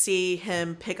then you see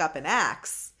him pick up an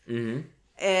axe. Mm-hmm.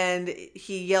 And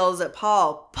he yells at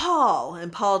Paul, "Paul!"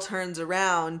 And Paul turns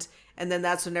around. And then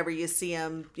that's whenever you see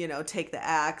him, take the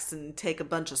axe and take a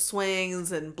bunch of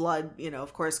swings, and blood,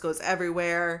 of course, goes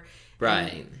everywhere.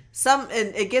 Right.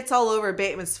 And it gets all over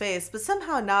Bateman's face, but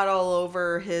somehow not all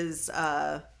over his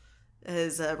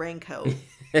raincoat.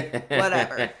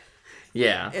 Whatever.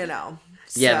 Yeah.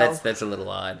 Yeah, that's a little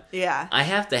odd. Yeah. I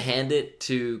have to hand it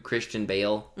to Christian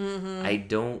Bale. Mm-hmm. I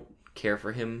don't care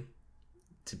for him,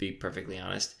 to be perfectly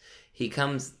honest.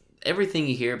 Everything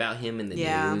you hear about him in the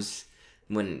news,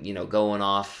 when going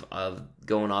off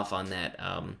on that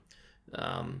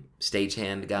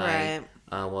stagehand guy,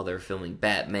 right. While they're filming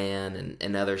Batman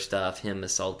and other stuff, him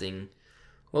assaulting.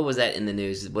 What was that in the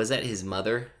news? Was that his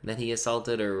mother that he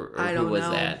assaulted, or who was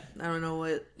that? I don't know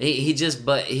what.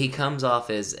 He comes off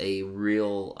as a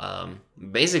real,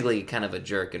 basically kind of a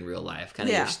jerk in real life, kind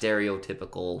of your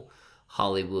stereotypical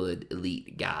Hollywood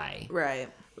elite guy, right?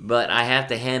 But I have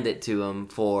to hand it to him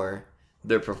for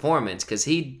their performance, because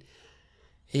he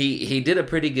did a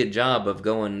pretty good job of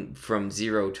going from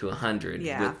 0 to 100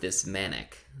 with this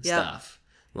manic stuff.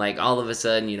 Like, all of a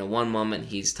sudden, one moment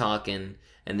he's talking,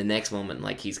 and the next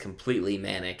moment, he's completely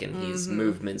manic, and his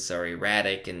movements are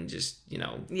erratic and just,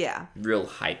 real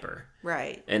hyper.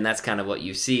 Right. And that's kind of what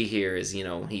you see here is,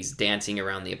 he's dancing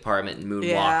around the apartment and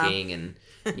moonwalking and,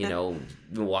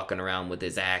 walking around with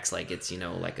his axe like it's,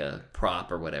 like a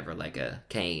prop or whatever, like a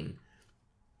cane.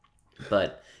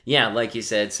 But, yeah, like you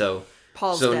said, so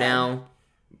dead. Now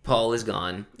Paul is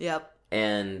gone. Yep.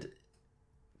 And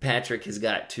Patrick has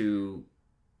got to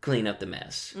clean up the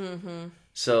mess. Mm-hmm.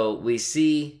 So we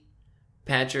see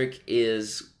Patrick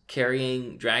is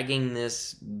dragging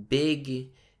this big,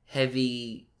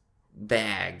 heavy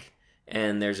bag,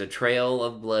 and there's a trail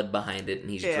of blood behind it, and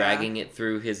he's dragging it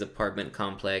through his apartment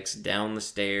complex, down the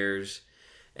stairs,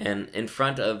 and in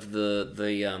front of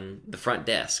the front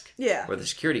desk, where the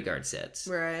security guard sits.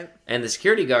 Right. And the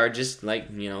security guard just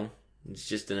it's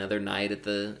just another night at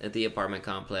the apartment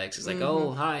complex. It's like,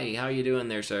 "Oh, hi, how you doing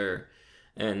there, sir?"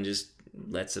 And just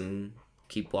lets him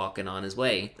keep walking on his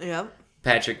way. Yep.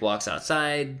 Patrick walks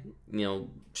outside,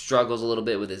 struggles a little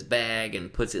bit with his bag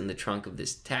and puts it in the trunk of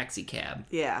this taxi cab.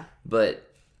 Yeah. But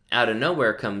out of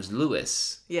nowhere comes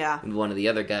Lewis. Yeah. One of the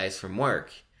other guys from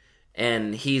work.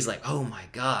 And he's like, "Oh my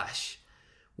gosh,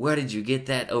 where did you get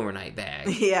that overnight bag?"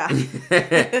 Yeah.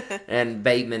 And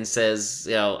Bateman says,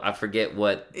 I forget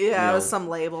what. Yeah, it was some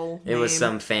label name. It was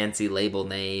some fancy label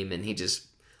name, and he just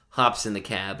hops in the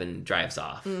cab and drives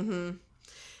off. Mm-hmm.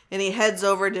 And he heads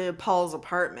over to Paul's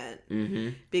apartment. Mm-hmm.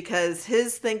 Because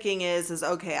his thinking is,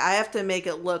 okay, I have to make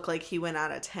it look like he went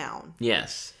out of town.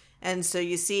 Yes. And so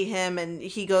you see him, and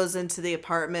he goes into the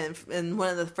apartment, and one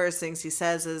of the first things he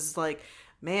says is, like,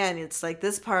 man, it's like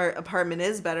this apartment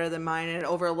is better than mine, and it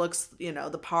overlooks,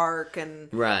 the park and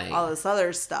Right. all this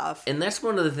other stuff. And that's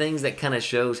one of the things that kind of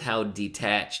shows how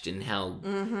detached and how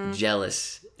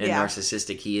jealous and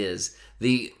narcissistic he is.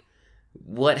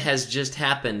 What has just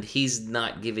happened, he's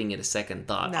not giving it a second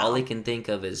thought. No. All he can think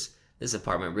of is, this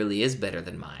apartment really is better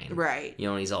than mine. Right.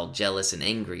 And he's all jealous and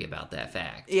angry about that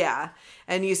fact. Yeah.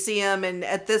 And you see him, and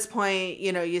at this point,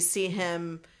 you see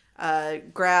him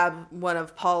grab one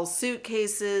of Paul's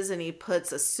suitcases, and he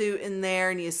puts a suit in there,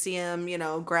 and you see him,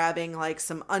 grabbing like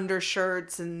some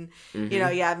undershirts and,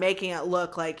 making it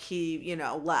look like he,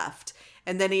 left.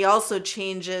 And then he also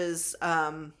changes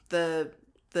the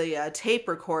tape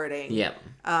recording. Yep.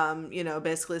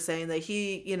 Basically saying that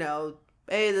he,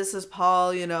 hey, this is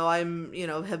Paul, I'm,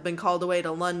 have been called away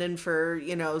to London for,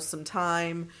 some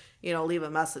time, leave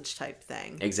a message type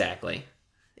thing. Exactly.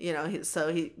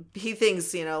 So he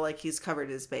thinks, like he's covered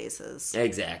his bases.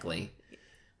 Exactly.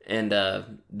 And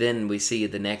then we see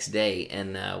the next day,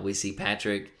 and we see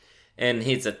Patrick, and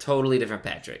he's a totally different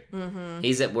Patrick. Mm-hmm.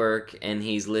 He's at work, and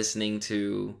he's listening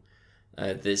to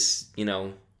this,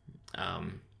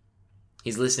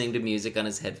 he's listening to music on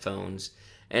his headphones.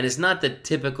 And it's not the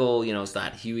typical, it's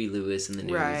not Huey Lewis in the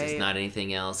news. Right. It's not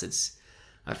anything else.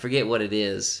 I forget what it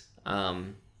is.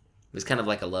 It's kind of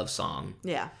like a love song.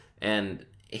 Yeah. And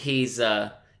he's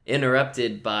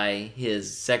interrupted by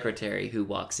his secretary who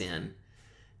walks in.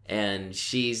 And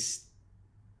she's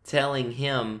telling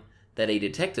him that a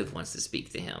detective wants to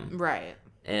speak to him. Right.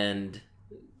 And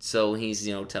so he's,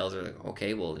 tells her, like,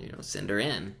 okay, well, send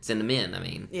him in, I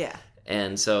mean. Yeah.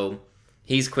 And so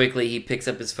he picks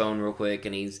up his phone real quick,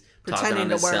 and he's talking on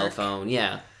his cell phone.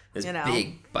 Yeah. It's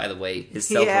big, by the way. His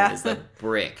cell phone is a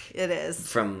brick. It is.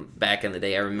 From back in the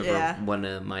day. I remember one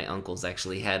of my uncles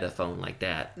actually had a phone like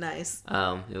that. Nice.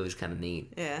 It was kind of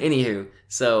neat. Yeah. Anywho,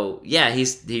 so,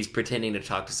 he's pretending to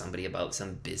talk to somebody about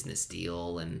some business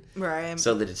deal. And right.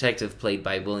 So the detective, played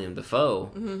by Willem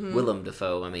Dafoe,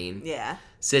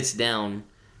 sits down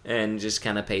and just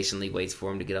kind of patiently waits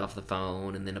for him to get off the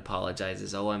phone, and then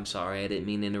apologizes. Oh, I'm sorry, I didn't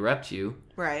mean to interrupt you.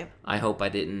 Right. I hope I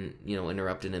didn't,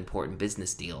 interrupt an important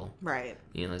business deal. Right.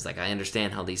 It's like, I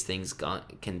understand how these things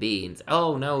can be. And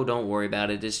oh, no, don't worry about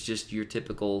it. It's just your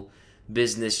typical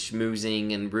business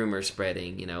schmoozing and rumor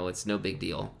spreading. It's no big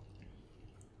deal.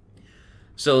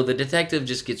 So the detective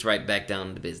just gets right back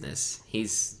down to business.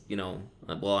 He's,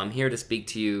 well, I'm here to speak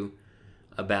to you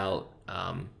about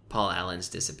Paul Allen's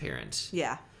disappearance.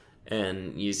 Yeah.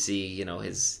 And you see,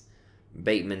 his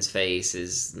Bateman's face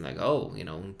is like, oh,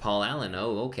 Paul Allen.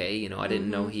 Oh, okay. I didn't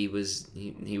know he was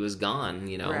gone.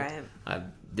 Right. I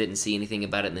didn't see anything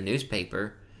about it in the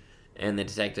newspaper. And the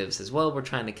detective says, well, we're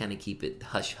trying to kind of keep it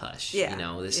hush hush.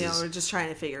 Yeah. We're just trying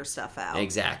to figure stuff out.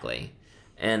 Exactly.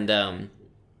 And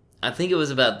I think it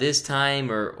was about this time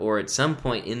or at some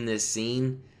point in this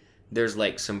scene, there's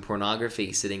like some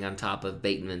pornography sitting on top of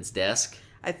Bateman's desk.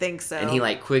 I think so. And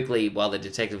he quickly, while the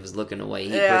detective is looking away,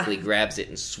 he quickly grabs it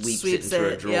and sweeps it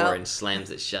into a drawer and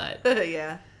slams it shut.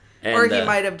 Yeah. And, or he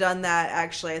might have done that,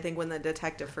 actually, I think, when the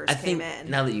detective first came in.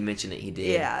 Now that you mention it, he did.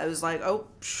 Yeah, it was like, oh.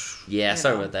 Yeah,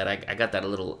 sorry about that. I got that a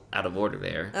little out of order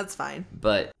there. That's fine.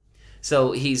 But,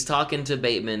 so he's talking to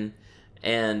Bateman,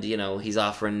 and, he's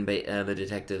offering the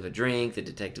detective a drink. The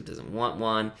detective doesn't want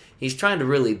one. He's trying to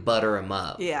really butter him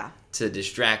up. Yeah. To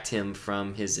distract him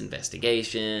from his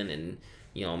investigation and,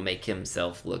 make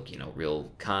himself look,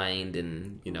 real kind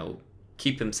and,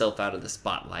 keep himself out of the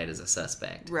spotlight as a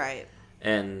suspect. Right.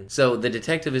 And so the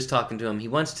detective is talking to him. He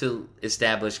wants to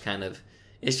establish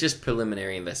it's just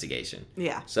preliminary investigation.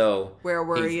 Yeah. So where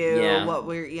were you? Yeah. What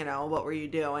were you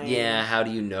doing? Yeah. How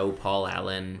do you know Paul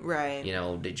Allen? Right.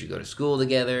 Did you go to school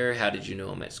together? How did you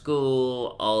know him at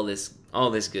school? All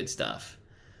this good stuff.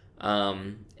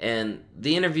 And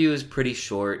the interview is pretty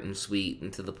short and sweet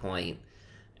and to the point.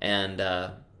 And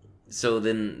so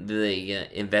then the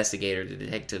investigator, the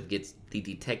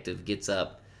detective gets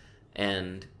up,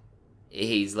 and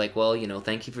he's like, well,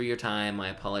 thank you for your time. I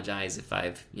apologize if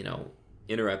I've,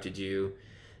 interrupted you.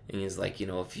 And he's like,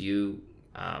 if you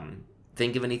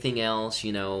think of anything else,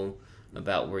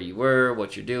 about where you were,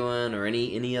 what you're doing, or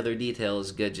any other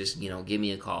details, good, just, give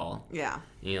me a call. Yeah.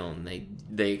 And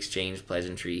they exchange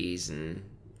pleasantries, and,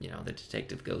 the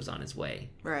detective goes on his way.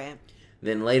 Right.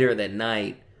 Then later that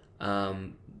night,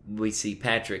 we see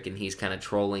Patrick, and he's kind of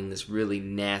trolling this really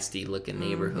nasty looking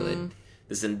neighborhood,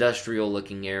 this industrial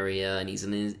looking area, and he's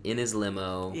in his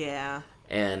limo. Yeah.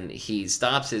 And he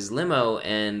stops his limo,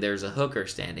 and there's a hooker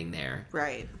standing there.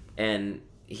 Right. And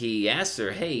he asks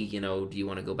her, hey, do you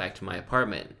want to go back to my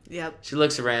apartment? Yep. She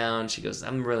looks around. She goes,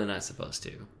 I'm really not supposed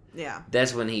to. Yeah.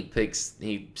 That's when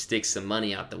he sticks some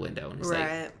money out the window and he's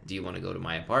Right. like, do you want to go to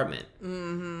my apartment?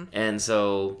 Mm-hmm. And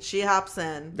so She hops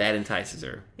in. that entices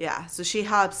her. Yeah, so she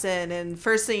hops in, and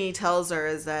first thing he tells her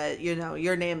is that,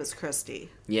 your name is Christy.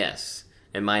 Yes.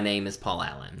 And my name is Paul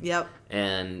Allen. Yep.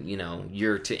 And,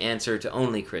 you're to answer to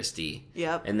only Christy.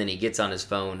 Yep. And then he gets on his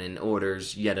phone and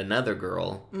orders yet another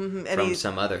girl And from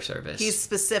some other service. He's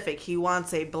specific. He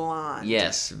wants a blonde.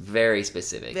 Yes, very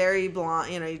specific. Very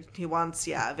blonde. He wants,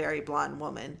 a very blonde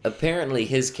woman. Apparently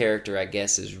his character, I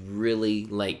guess, is really,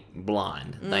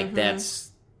 blonde. Like,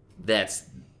 that's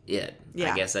it.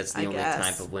 Yeah, I guess that's the only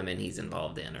type of women he's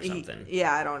involved in or something.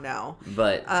 Yeah, I don't know.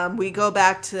 But we go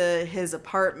back to his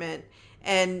apartment,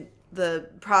 and the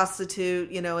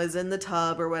prostitute, is in the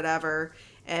tub or whatever,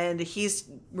 and he's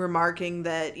remarking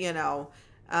that,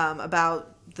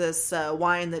 about this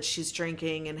wine that she's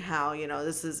drinking and how,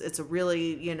 it's a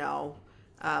really,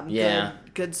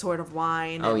 good sort of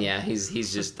wine. Oh, yeah,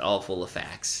 he's just all full of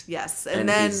facts. Yes, And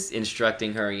then he's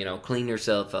instructing her, clean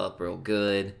yourself up real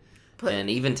good.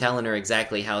 And even telling her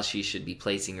exactly how she should be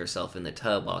placing herself in the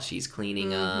tub while she's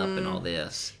cleaning up and all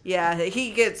this. Yeah,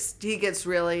 he gets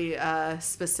really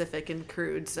specific and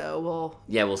crude, so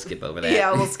we'll skip over that.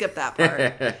 Yeah, we'll skip that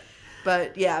part.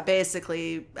 But yeah,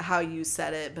 basically how you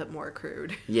said it, but more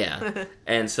crude. Yeah.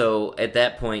 And so at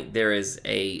that point, there is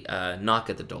a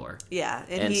knock at the door. Yeah.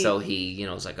 And so he,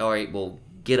 is like, all right, well,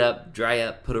 get up, dry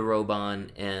up, put a robe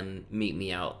on, and meet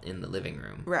me out in the living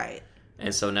room. Right.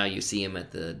 And so now you see him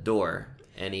at the door,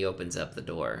 and he opens up the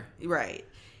door. Right.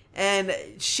 And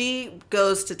she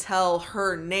goes to tell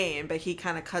her name, but he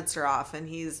kind of cuts her off, and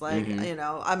he's like,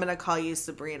 I'm going to call you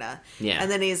Sabrina. Yeah. And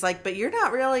then he's like, but you're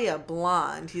not really a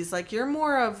blonde. He's like, you're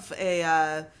more of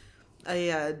a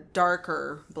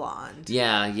darker blonde.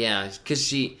 Yeah, because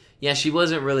she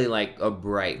wasn't really like a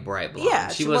bright blonde. Yeah,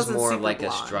 she was more of like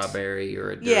blonde. a strawberry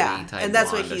or a dirty type blonde. And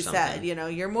that's what he or something.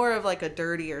 said. You're more of like a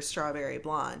dirty or strawberry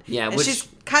blonde. Yeah, and she's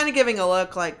kind of giving a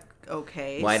look like,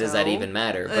 okay. Why does that even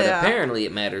matter? But apparently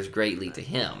it matters greatly to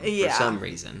him for some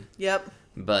reason. Yep.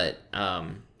 But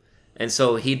and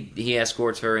so he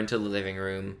escorts her into the living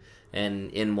room,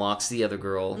 and in walks the other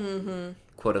girl,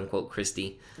 quote unquote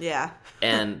Christy. Yeah.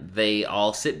 And they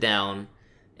all sit down,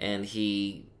 and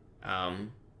he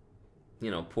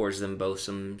pours them both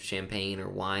some champagne or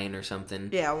wine or something.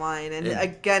 Yeah, wine. And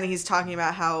again, he's talking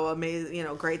about how amazing,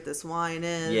 great this wine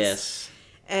is. Yes.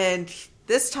 And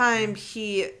this time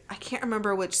I can't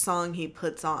remember which song he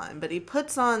puts on, but he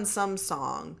puts on some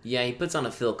song. Yeah, he puts on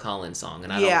a Phil Collins song,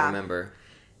 and I don't remember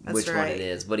which one it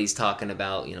is. But he's talking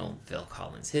about, Phil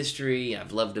Collins' history.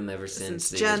 I've loved him ever since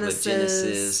Genesis. With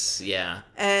Genesis. Yeah.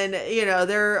 And,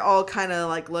 they're all kind of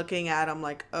like looking at him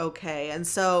like, okay. And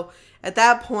so at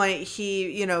that point,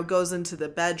 he, goes into the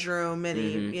bedroom and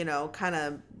he, kind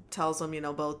of tells them,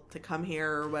 both to come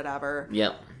here or whatever.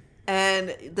 Yep.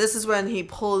 And this is when he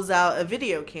pulls out a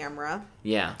video camera.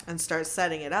 Yeah. And starts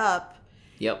setting it up.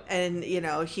 Yep. And,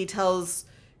 he tells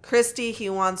Christy he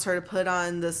wants her to put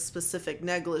on this specific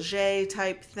negligee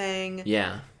type thing.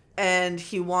 Yeah. And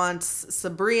he wants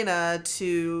Sabrina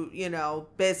to,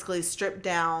 basically strip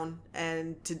down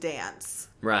and to dance.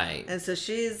 Right. And so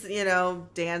she's,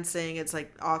 dancing. It's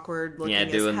like awkward looking as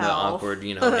hell. Yeah, doing the awkward,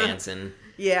 dancing.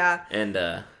 Yeah. And,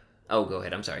 go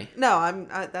ahead. I'm sorry. No,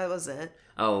 that was it.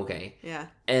 Oh, okay. Yeah.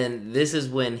 And this is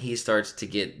when he starts to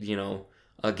get,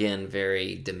 again,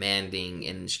 very demanding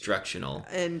and instructional.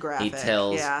 And graphic.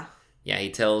 He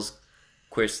tells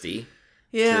Christy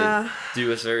to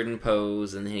do a certain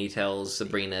pose, and then he tells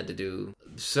Sabrina to do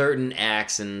certain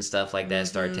acts and stuff like that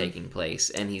start taking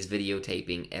place, and he's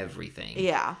videotaping everything.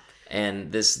 Yeah.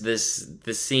 And the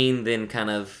scene then kind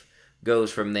of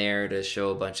goes from there to show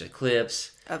a bunch of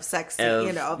clips of sex,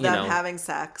 of them having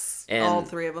sex, all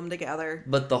three of them together.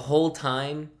 But the whole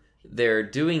time they're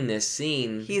doing this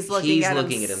scene, he's looking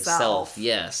at himself.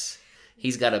 Yes.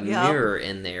 He's got a mirror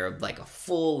in there, like a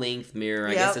full-length mirror.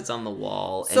 I guess it's on the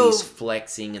wall, and he's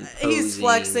flexing and posing. He's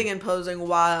flexing and posing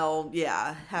while,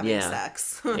 having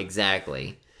sex.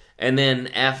 Exactly. And then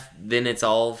then it's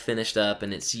all finished up,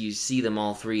 and you see them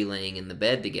all three laying in the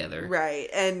bed together. Right.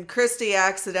 And Christy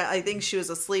I think she was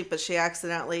asleep, but she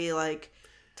accidentally,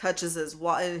 touches his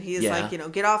watch, and he's like,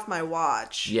 get off my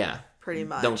watch. Yeah. Pretty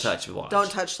much. Don't touch the watch.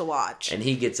 Don't touch the watch. And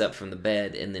he gets up from the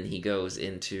bed, and then he goes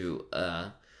into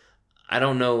I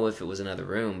don't know if it was another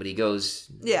room, but he goes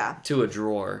to a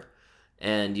drawer,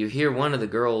 and you hear one of the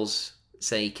girls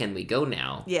say, "Can we go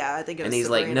now?" Yeah, I think it was And he's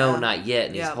Sabrina. like, "No, not yet."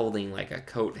 And he's holding like a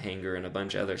coat hanger and a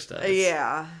bunch of other stuff.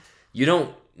 Yeah.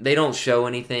 They don't show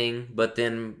anything, but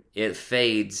then it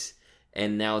fades,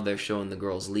 and now they're showing the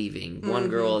girls leaving. One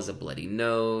girl has a bloody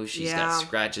nose. She's got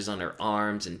scratches on her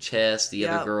arms and chest. The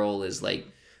other girl is like,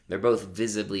 they're both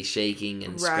visibly shaking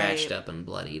and scratched up and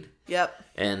bloodied. Yep.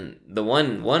 And the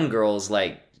one girl's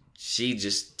like, she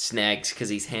just snags because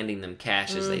he's handing them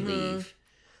cash as they leave.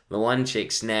 The one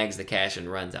chick snags the cash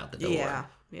and runs out the door.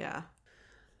 Yeah.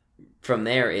 From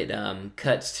there, it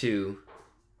cuts to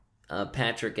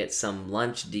Patrick at some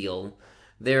lunch deal.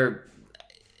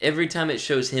 Every time it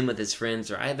shows him with his friends,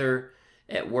 they're either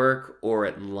at work or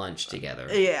at lunch together.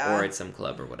 Yeah. Or at some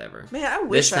club or whatever. Man, I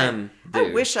wish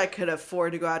I could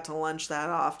afford to go out to lunch that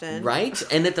often. Right?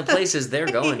 And at the places they're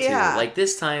going to. Like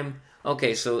this time,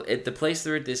 okay, so at the place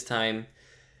they're at this time,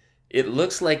 it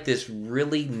looks like this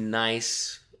really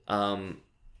nice,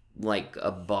 like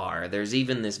a bar. There's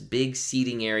even this big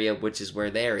seating area, which is where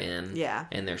they're in. Yeah.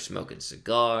 And they're smoking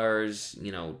cigars,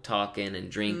 talking and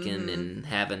drinking and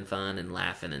having fun and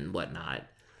laughing and whatnot.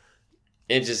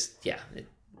 It just,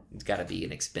 it's got to be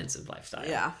an expensive lifestyle.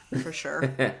 Yeah, for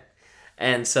sure.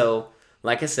 And so,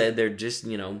 like I said, they're just,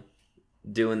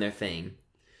 doing their thing.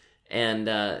 And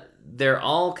they're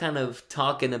all kind of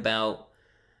talking about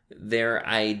their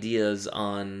ideas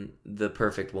on the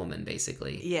perfect woman,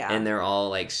 basically. Yeah. And they're all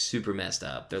like super messed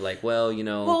up. They're like, well,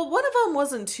 Well, one of them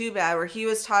wasn't too bad, where he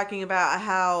was talking about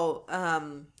how,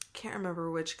 can't remember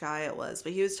which guy it was,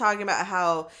 but he was talking about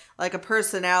how like a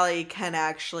personality can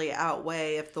actually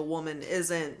outweigh if the woman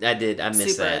isn't I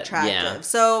missed super that. attractive. Yeah.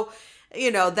 So,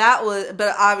 that was,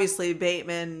 but obviously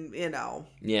Bateman,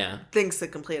 thinks the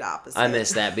complete opposite. I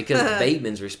missed that because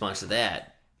Bateman's response to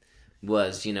that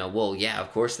was, well, yeah, of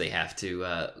course they have to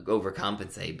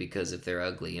overcompensate because if they're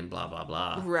ugly and blah, blah,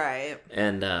 blah. Right.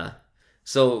 And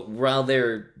so while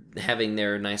they're having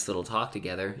their nice little talk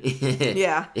together,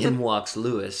 in walks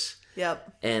Lewis.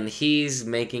 Yep. And he's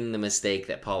making the mistake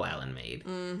that Paul Allen made.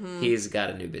 Mm-hmm. He's got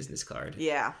a new business card.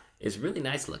 Yeah. It's really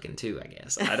nice looking too, I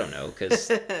guess. I don't know,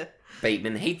 because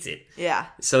Bateman hates it. Yeah.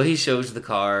 So he shows the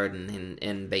card,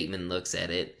 and Bateman looks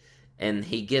at it, and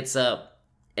he gets up.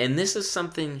 And this is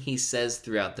something he says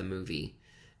throughout the movie.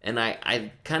 And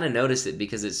I kind of noticed it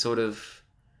because it's sort of...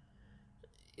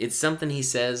 It's something he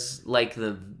says like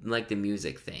the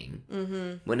music thing.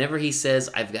 Mm-hmm. Whenever he says,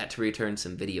 I've got to return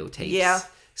some videotapes,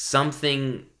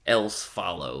 something else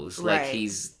follows. Right.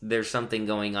 Like there's something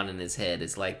going on in his head.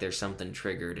 It's like there's something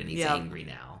triggered and he's angry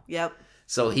now. Yep.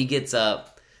 So he gets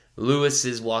up. Lewis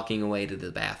is walking away to the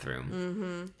bathroom.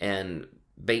 Mm-hmm. And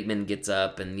Bateman gets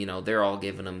up and, they're all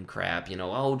giving him crap.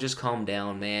 Oh, just calm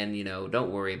down, man.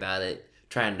 Don't worry about it.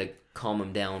 Trying to calm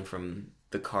him down from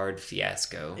the card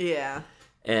fiasco. Yeah.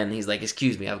 And he's like,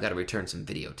 excuse me, I've got to return some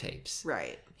videotapes.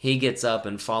 Right. He gets up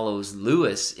and follows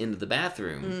Lewis into the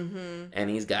bathroom. Mm-hmm. And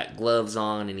he's got gloves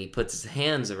on and he puts his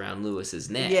hands around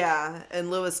Lewis's neck. Yeah, and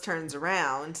Lewis turns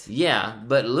around. Yeah,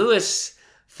 but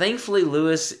thankfully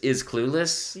Lewis is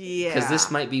clueless. Yeah. Because this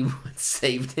might be what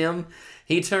saved him.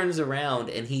 He turns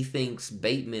around and he thinks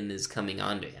Bateman is coming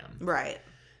onto him. Right.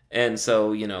 And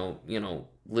so,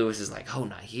 Lewis is like, oh,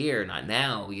 not here, not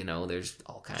now. There's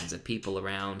all kinds of people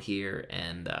around here.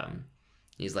 And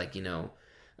he's like,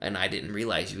 and I didn't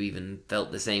realize you even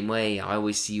felt the same way. I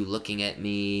always see you looking at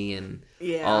me and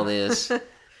all this.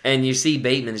 And you see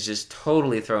Bateman is just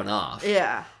totally thrown off.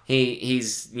 Yeah.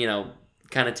 He's,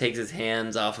 kind of takes his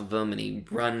hands off of him and he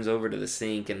runs over to the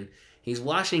sink and he's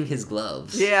washing his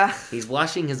gloves. Yeah. He's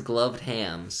washing his gloved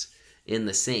hands in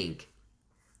the sink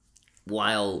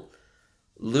while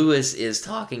Lewis is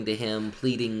talking to him,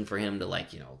 pleading for him to,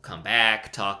 come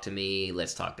back, talk to me,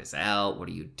 let's talk this out, what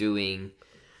are you doing?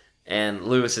 And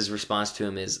Lewis's response to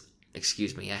him is,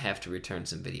 excuse me, I have to return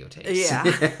some videotapes.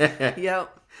 Yeah.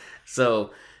 Yep.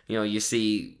 So, you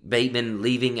see Bateman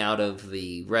leaving out of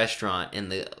the restaurant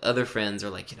and the other friends are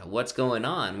like, what's going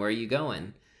on? Where are you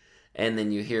going? And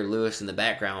then you hear Lewis in the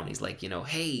background. He's like,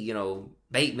 hey,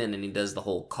 Bateman. And he does the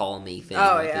whole call me thing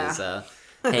with his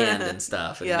hand and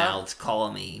stuff. And now it's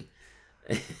call me.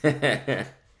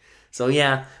 So,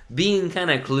 yeah, being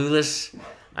kind of clueless,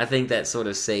 I think that sort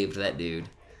of saved that dude.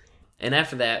 And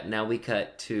after that, now we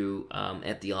cut to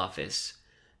at the office.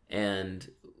 And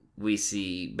we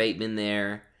see Bateman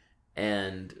there.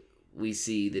 And we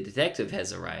see the detective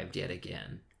has arrived yet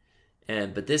again.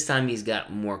 But this time he's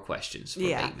got more questions for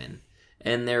Bateman.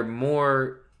 And they're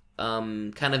more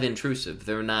kind of intrusive.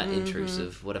 They're not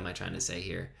intrusive. What am I trying to say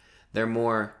here? They're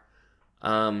more...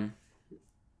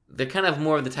 they're kind of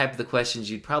more of the type of the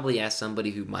questions you'd probably ask somebody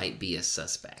who might be a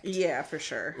suspect. Yeah, for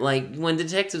sure. Like, when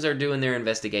detectives are doing their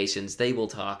investigations, they will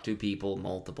talk to people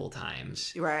multiple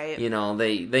times. Right.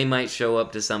 They might show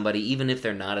up to somebody, even if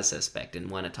they're not a suspect,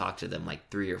 and want to talk to them like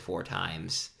 3 or 4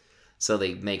 times. so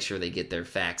they make sure they get their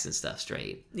facts and stuff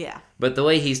straight. Yeah. But the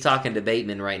way he's talking to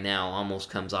Bateman right now almost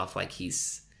comes off like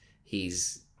he's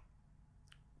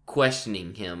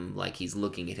questioning him, like he's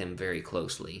looking at him very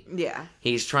closely. Yeah.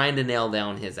 He's trying to nail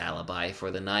down his alibi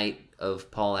for the night of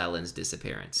Paul Allen's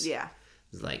disappearance. Yeah.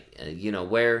 It's like,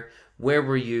 where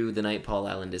were you the night Paul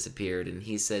Allen disappeared? And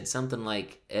he said something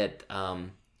like at, I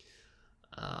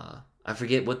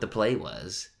forget what the play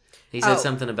was. He said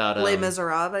something about... Les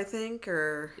Miserables, I think,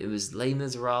 or... It was Les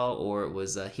Miserables, or it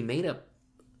was... he made up...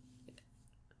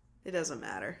 It doesn't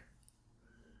matter.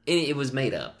 It was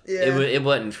made up. Yeah. It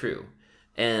wasn't true.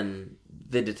 And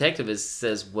the detective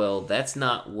says, well, that's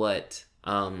not what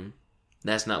Paul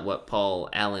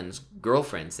Allen's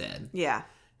girlfriend said. Yeah.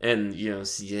 And,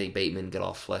 C.J. Bateman get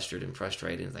all flustered and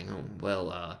frustrated and think, oh,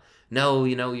 well, no,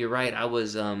 you're right. I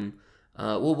was,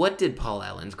 well, what did Paul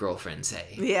Allen's girlfriend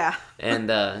say? Yeah.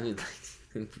 And,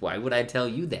 why would I tell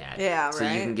you that? Yeah, right. So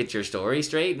you can get your story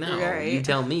straight? No, right. You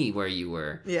tell me where you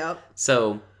were. Yep.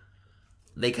 So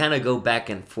they kind of go back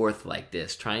and forth like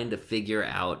this, trying to figure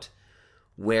out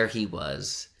where he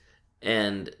was.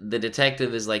 And the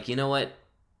detective is like, you know what?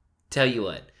 Tell you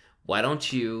what, why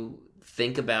don't you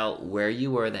think about where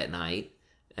you were that night,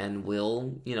 and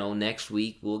we'll, next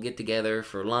week we'll get together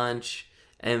for lunch,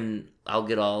 and I'll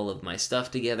get all of my stuff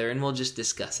together, and we'll just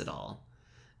discuss it all.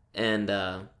 And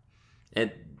the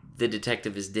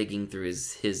detective is digging through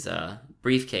his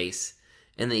briefcase,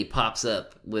 and then he pops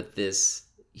up with this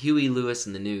Huey Lewis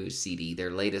and the News CD,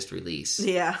 their latest release.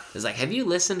 Yeah. It's like, have you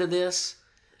listened to this?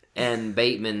 And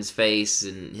Bateman's face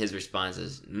and his response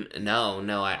is, no,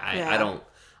 I don't.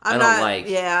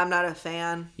 I'm not a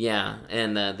fan. Yeah,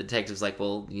 and the detective's like,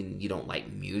 well, you don't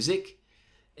like music?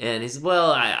 And he says,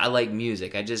 well, I like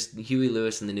music. I just, Huey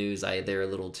Lewis and the News, they're a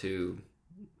little too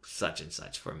such and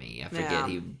such for me. I forget,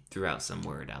 he threw out some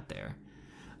word out there.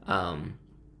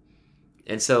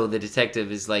 And so the detective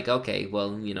is like, okay,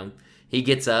 well, he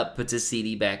gets up, puts his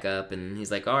CD back up, and he's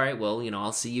like, all right, well,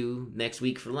 I'll see you next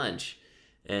week for lunch.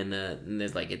 And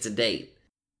there's like, it's a date.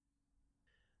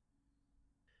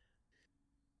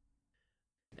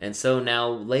 And so now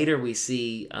later we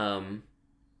see, I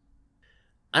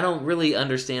don't really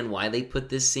understand why they put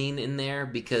this scene in there,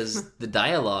 because the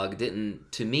dialogue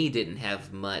didn't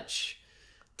have much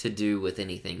to do with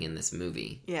anything in this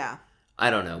movie. Yeah.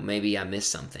 I don't know, maybe I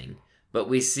missed something. But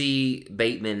we see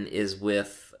Bateman is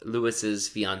with Lewis's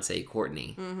fiancée,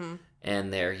 Courtney. Mm-hmm.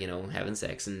 And they're, having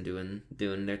sex and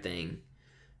doing their thing.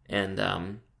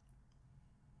 And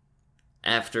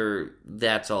after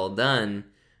that's all done,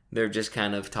 they're just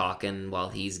kind of talking while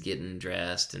he's getting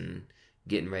dressed and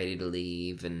getting ready to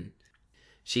leave. And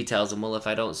she tells him, well, if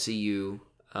I don't see you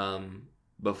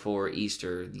before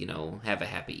Easter, have a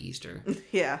happy Easter.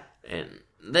 Yeah. And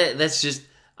that's just,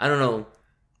 I don't know.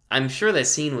 I'm sure that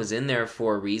scene was in there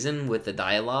for a reason with the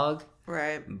dialogue.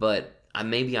 Right. But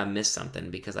maybe I missed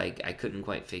something because I couldn't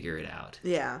quite figure it out.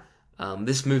 Yeah.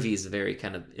 This movie is very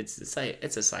kind of, it's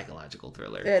a psychological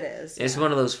thriller. It is. Yeah. It's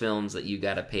one of those films that you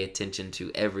got to pay attention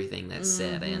to everything that's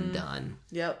said and done.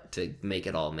 Yep. To make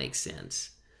it all make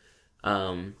sense.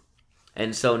 And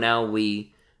so now we're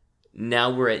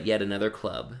at yet another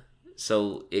club.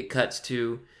 So it cuts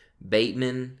to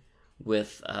Bateman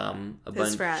with a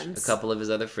couple of his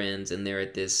other friends, and they're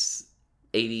at this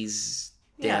 80s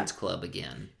dance club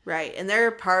again. Right. And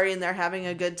they're partying, they're having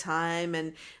a good time,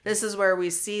 and this is where we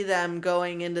see them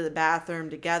going into the bathroom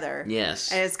together.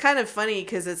 Yes. And it's kind of funny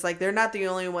because it's like they're not the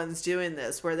only ones doing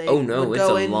this, where they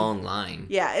long line.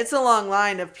 Yeah, it's a long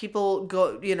line of people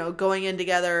going in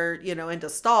together, into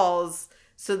stalls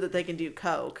so that they can do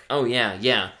coke. Oh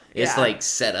yeah. It's like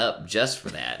set up just for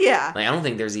that. Yeah. Like I don't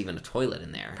think there's even a toilet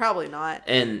in there. Probably not.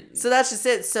 And so that's just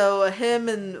it. So him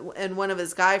and one of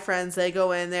his guy friends, they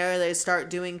go in there, they start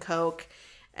doing coke,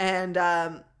 and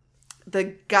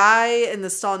the guy in the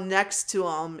stall next to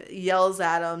him yells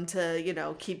at him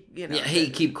to, keep, hey,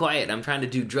 keep quiet. I'm trying to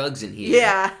do drugs in here.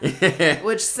 Yeah.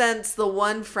 Which sends the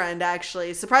one friend,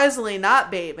 actually, surprisingly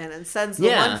not Bateman, and sends the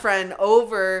one friend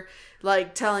over,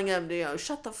 like telling him to,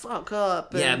 shut the fuck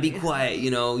up. And, be quiet.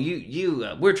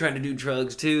 We're trying to do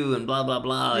drugs too, and blah, blah,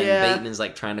 blah. And Bateman's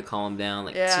like trying to calm him down.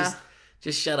 Like,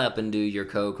 just shut up and do your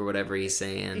coke or whatever he's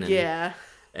saying. And,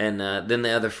 And then the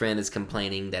other friend is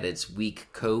complaining that it's weak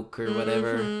coke or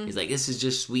whatever. Mm-hmm. He's like, this is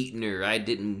just sweetener.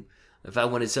 If I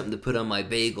wanted something to put on my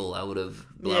bagel, I would have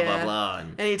blah, blah, blah.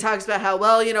 And he talks about how,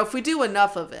 well, if we do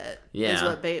enough of it, is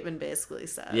what Bateman basically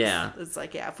says. Yeah. It's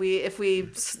like, if we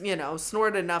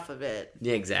snort enough of it.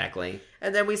 Yeah, exactly.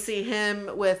 And then we see him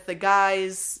with the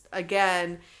guys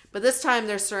again, but this time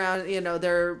they're surrounded,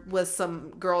 they're with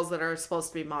some girls that are supposed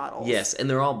to be models. Yes, and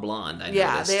they're all blonde, I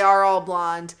noticed. They are all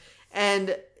blonde.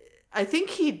 And I think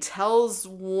he tells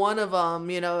one of them,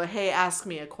 hey, ask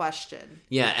me a question.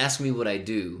 Yeah, ask me what I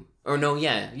do. Or no,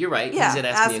 yeah, you're right. Yeah, he said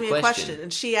ask me a question.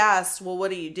 And she asks, well,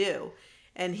 what do you do?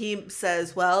 And he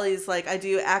says, well, he's like, I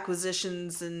do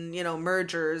acquisitions and,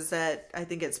 mergers at, I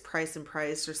think it's Price and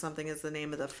Price or something is the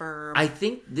name of the firm. I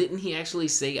think, didn't he actually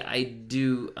say I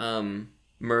do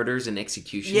murders and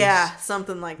executions? Yeah,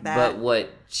 something like that. But what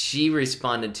she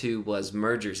responded to was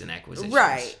mergers and acquisitions.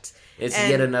 Right. It's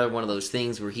yet another one of those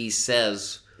things where he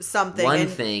says something one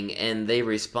thing and they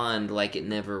respond like it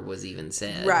never was even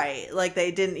said. Right. Like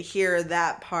they didn't hear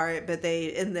that part, but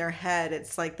in their head,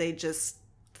 it's like they just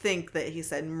think that he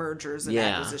said mergers and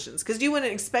acquisitions. Because you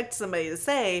wouldn't expect somebody to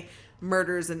say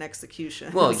murders and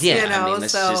executions. Well, yeah, I mean,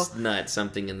 that's just not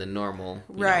something in the normal.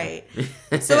 Right.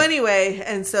 So anyway,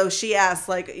 and so she asks,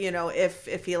 like,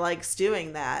 if he likes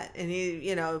doing that. And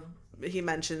he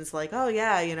mentions, like, oh,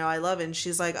 yeah, I love it. And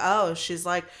she's like,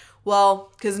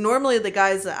 well, because normally the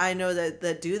guys that I know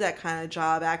that do that kind of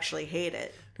job actually hate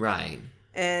it. Right.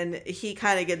 And he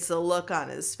kind of gets a look on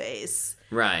his face.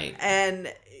 Right.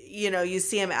 And, you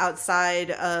see him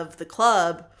outside of the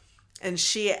club and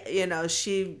she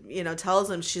tells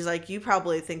him, she's like, you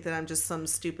probably think that I'm just some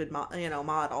stupid,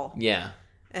 model. Yeah.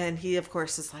 And he, of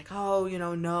course, is like, oh,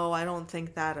 no, I don't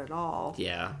think that at all.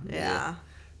 Yeah. Yeah.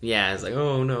 Yeah, it's like,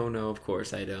 oh, no, of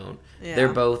course I don't. Yeah.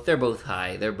 They're both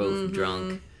high. They're both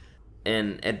drunk.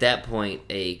 And at that point,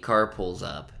 a car pulls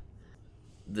up.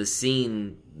 The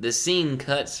scene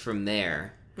cuts from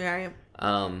there. Right.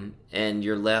 And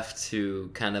you're left to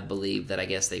kind of believe that I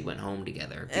guess they went home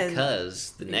together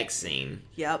because the next scene.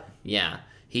 Yep. Yeah.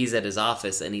 He's at his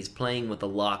office and he's playing with a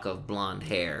lock of blonde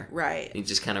hair. Right. He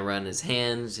just kind of run his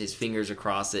fingers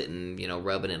across it and,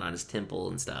 rubbing it on his temple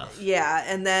and stuff. Yeah.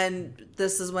 And then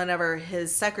this is whenever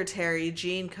his secretary,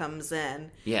 Jean, comes in.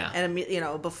 Yeah. And,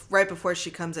 right before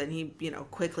she comes in, he,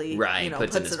 quickly,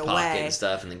 puts it in his pocket away. And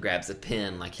stuff and then grabs a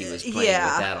pen like he was playing with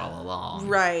that all along.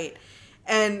 Right.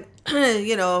 And,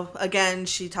 again,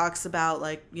 she talks about,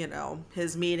 like,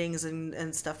 his meetings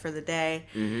and stuff for the day.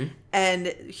 Mm-hmm. And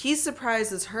he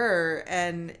surprises her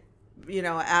and,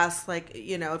 asks, like,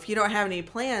 if you don't have any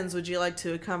plans, would you like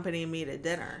to accompany me to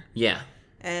dinner? Yeah.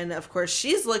 And, of course,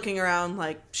 she's looking around,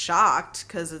 like, shocked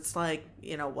because it's like,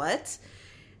 what?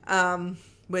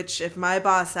 Which, if my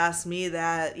boss asked me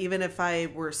that, even if I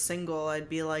were single, I'd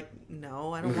be like,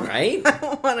 no, I don't want, right? I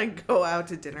don't want to go out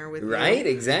to dinner with you. Right,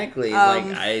 exactly. Like,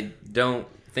 I don't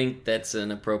think that's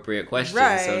an appropriate question,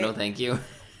 so no thank you.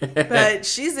 But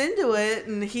she's into it,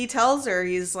 and he tells her,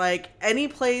 he's like, any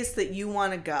place that you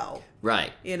want to go.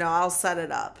 Right. I'll set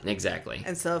it up. Exactly.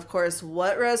 And so, of course,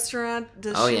 what restaurant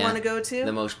does she want to go to?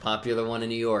 The most popular one in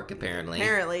New York, apparently.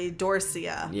 Apparently,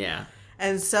 Dorsia. Yeah.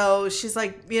 And so she's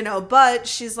like, but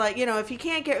she's like, if you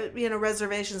can't get,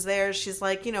 reservations there, she's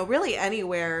like, really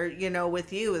anywhere,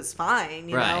 with you is fine,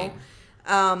 you know?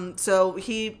 So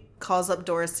he calls up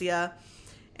Dorsia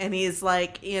and he's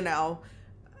like,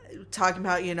 talking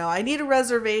about, I need a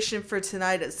reservation for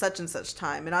tonight at such and such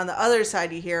time. And on the other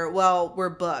side, you hear, well, we're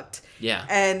booked. Yeah.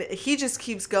 And he just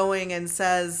keeps going and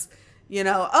says,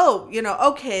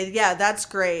 okay, yeah, that's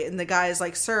great. And the guy's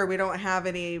like, sir, we don't have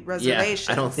any reservations.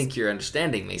 Yeah, I don't think you're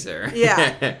understanding me, sir.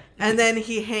 Yeah. And then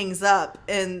he hangs up.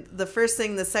 And the first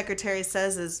thing the secretary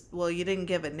says is, well, you didn't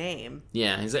give a name.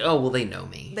 Yeah. He's like, oh, well, they know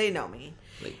me. They know me.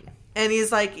 And he's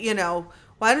like,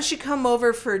 why don't you come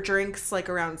over for drinks like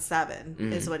around 7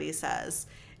 is what he says.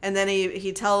 And then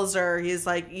he tells her, he's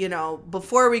like,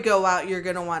 before we go out, you're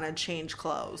going to want to change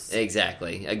clothes.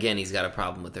 Exactly. Again, he's got a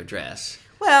problem with her dress.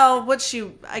 Well,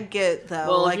 I get though.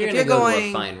 Well, like if you're going to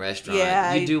a fine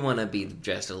restaurant, you do want to be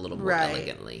dressed a little more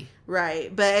elegantly.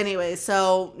 Right. But anyway,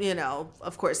 so,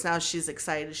 of course now she's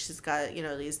excited. She's got,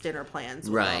 these dinner plans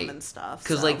with them and stuff.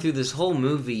 Because like through this whole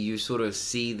movie, you sort of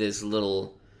see this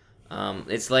little,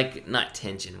 it's like, not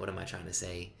tension. What am I trying to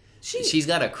say? She's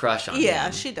got a crush on him. Yeah,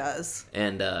 she does.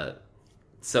 And,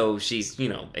 so she's,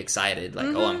 excited.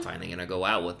 Like, oh, I'm finally going to go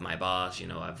out with my boss.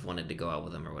 I've wanted to go out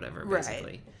with him or whatever,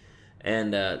 basically. Right.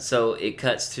 And so it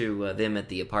cuts to them at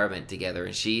the apartment together,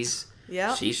 and she's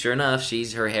sure enough,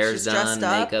 her hair's done,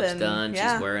 makeup's done,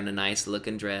 she's wearing a nice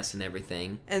looking dress and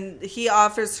everything. And he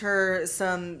offers her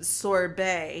some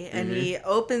sorbet, and he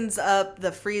opens up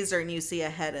the freezer, and you see a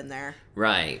head in there.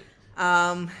 Right.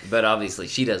 But obviously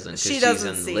she doesn't, because she's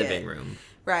in the living room.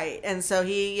 Right. And so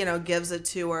he, gives it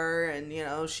to her,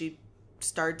 and she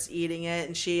starts eating it,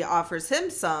 and she offers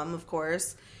him some, of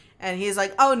course. And he's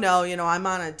like, oh, no, I'm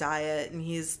on a diet.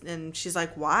 And she's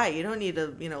like, why? You don't need to,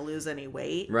 lose any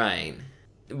weight. Right.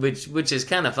 Which is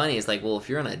kind of funny. It's like, well, if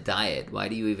you're on a diet, why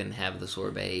do you even have the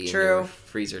sorbet in your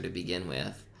freezer to begin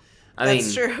with?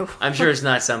 That's true. I'm sure it's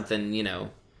not something,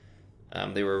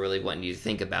 they were really wanting you to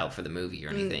think about for the movie or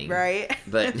anything. Right.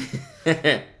 But,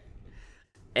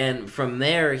 and from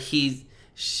there, she's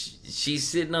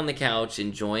sitting on the couch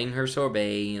enjoying her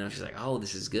sorbet. She's like, oh,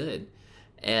 this is good.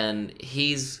 And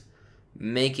he's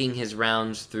making his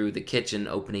rounds through the kitchen,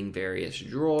 opening various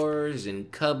drawers and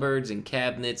cupboards and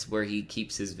cabinets where he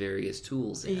keeps his various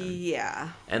tools in. Yeah.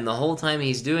 And the whole time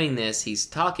he's doing this, he's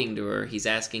talking to her, he's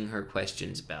asking her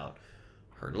questions about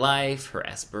her life, her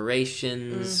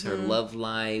aspirations, her love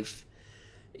life.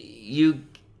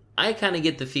 I kind of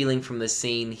get the feeling from the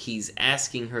scene he's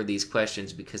asking her these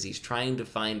questions because he's trying to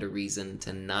find a reason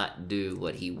to not do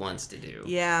what he wants to do.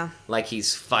 Yeah. Like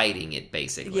he's fighting it,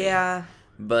 basically. Yeah.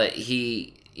 But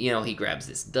he grabs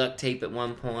this duct tape at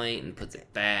one point and puts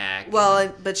it back.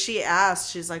 Well, but she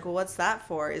asked, she's like, well, what's that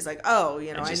for? He's like, oh,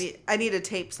 I need to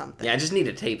tape something. Yeah, I just need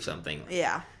to tape something.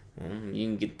 Yeah. Well,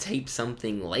 you can tape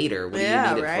something later. What do you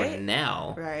need it for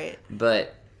now? Right.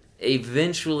 But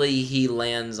eventually he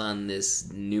lands on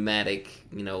this pneumatic,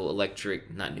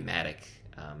 electric, not pneumatic,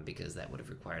 because that would have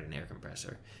required an air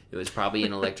compressor. It was probably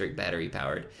an electric battery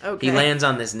powered. Okay. He lands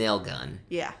on this nail gun.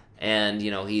 Yeah. And,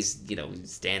 he's,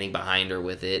 standing behind her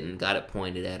with it and got it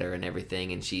pointed at her and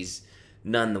everything. And she's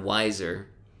none the wiser.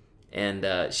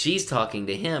 And she's talking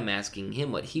to him, asking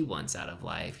him what he wants out of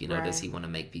life. Does he want to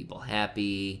make people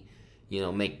happy?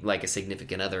 Make like a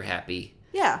significant other happy.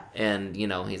 Yeah. And,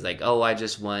 he's like, oh, I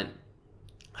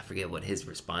forget what his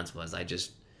response was. I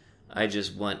just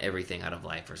want everything out of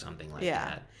life or something like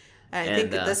that. I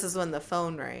think that this is when the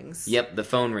phone rings. Yep, the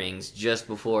phone rings just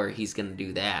before he's going to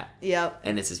do that. Yep.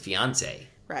 And it's his fiance.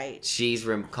 Right. She's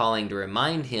calling to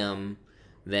remind him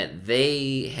that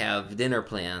they have dinner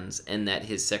plans and that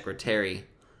his secretary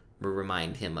will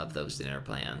remind him of those dinner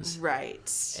plans.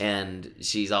 Right. And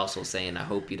she's also saying, I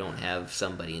hope you don't have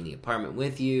somebody in the apartment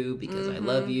with you because I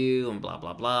love you and blah,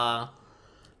 blah, blah.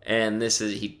 And this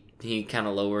is, he kind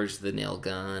of lowers the nail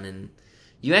gun and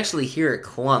you actually hear a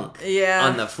clunk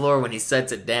on the floor when he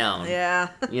sets it down. Yeah.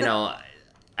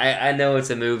 I know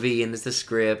it's a movie and it's a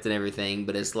script and everything,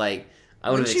 but it's like, I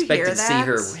would have expected to see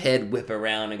her head whip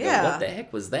around and go, what the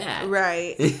heck was that?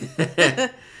 Right.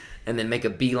 And then make a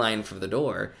beeline for the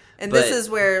door. And this is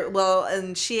where,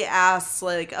 and she asks,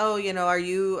 like, oh, are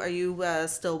you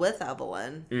still with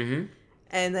Evelyn? Mm-hmm.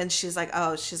 And then she's like,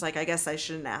 I guess I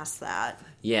shouldn't ask that.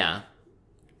 Yeah.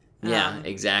 Yeah,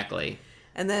 exactly.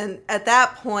 And then at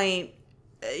that point,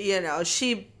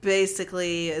 she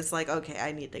basically is like, okay,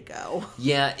 I need to go.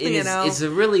 Yeah, it's a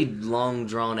really long,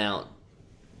 drawn-out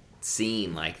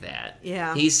scene like that.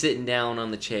 Yeah. He's sitting down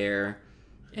on the chair,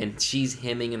 and she's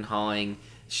hemming and hawing.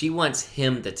 She wants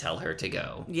him to tell her to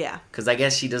go. Yeah. Because I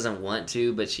guess she doesn't want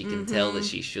to, but she can tell that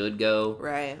she should go.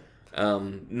 Right.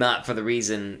 Not for the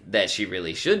reason that she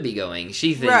really should be going.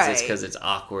 She thinks it's because it's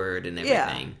awkward and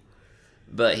everything. Yeah.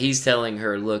 But he's telling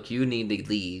her, look, you need to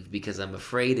leave because I'm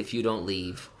afraid if you don't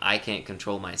leave, I can't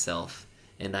control myself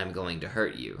and I'm going to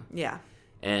hurt you. Yeah.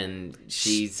 And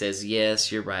she says,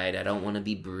 yes, you're right. I don't want to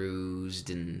be bruised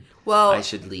and I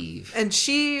should leave. And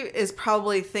she is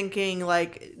probably thinking,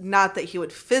 like, not that he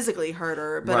would physically hurt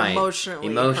her, but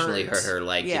emotionally hurt her.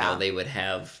 Like, they would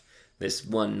have this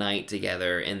one night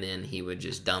together and then he would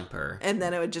just dump her. And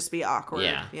then it would just be awkward,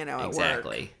 at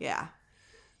exactly. work. Yeah.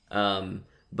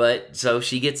 But so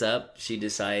she gets up. She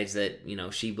decides that,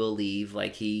 she will leave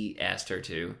like he asked her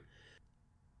to.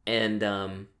 And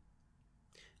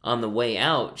on the way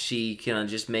out, she kind of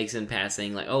just makes in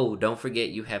passing like, oh, don't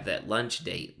forget you have that lunch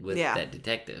date with that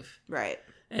detective. Right.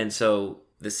 And so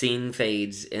the scene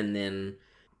fades and then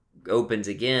opens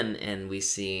again and we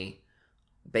see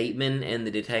Bateman and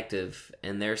the detective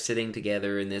and they're sitting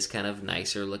together in this kind of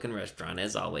nicer looking restaurant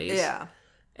as always. Yeah.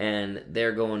 And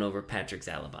they're going over Patrick's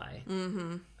alibi.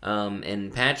 Mm-hmm.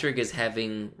 And Patrick is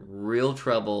having real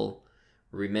trouble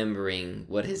remembering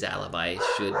what his alibi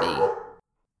should be.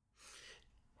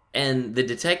 And the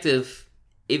detective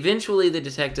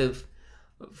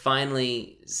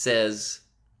finally says,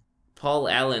 while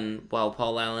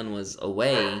Paul Allen was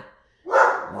away,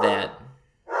 that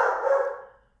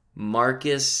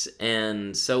Marcus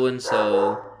and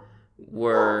so-and-so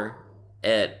were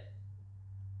at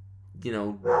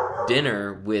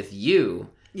dinner with you.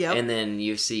 Yep. And then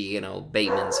you see,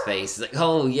 Bateman's face. It's like,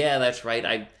 oh, yeah, that's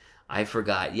right. I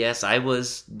forgot. Yes, I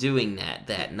was doing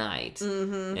that night.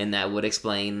 Mm-hmm. And that would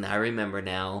explain, I remember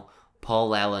now,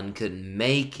 Paul Allen couldn't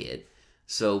make it.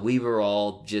 So we were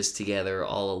all just together,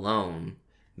 all alone,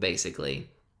 basically.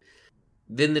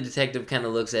 Then the detective kind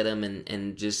of looks at him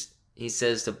and just, he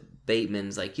says to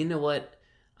Bateman's like, you know what?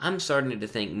 I'm starting to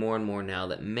think more and more now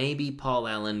that maybe Paul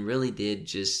Allen really did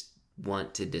just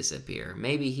want to disappear.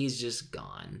 Maybe he's just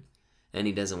gone and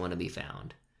he doesn't want to be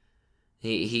found.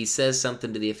 He says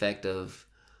something to the effect of,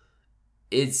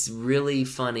 it's really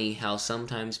funny how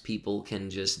sometimes people can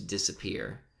just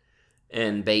disappear.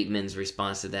 And Bateman's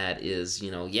response to that is,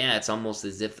 yeah, it's almost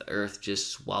as if the earth just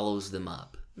swallows them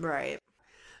up. Right.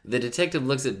 The detective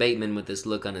looks at Bateman with this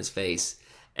look on his face,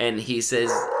 and he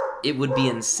says it would be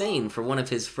insane for one of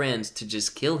his friends to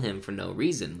just kill him for no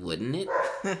reason, wouldn't it?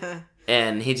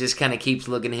 And he just kind of keeps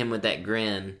looking at him with that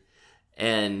grin,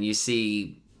 and you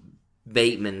see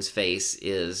Bateman's face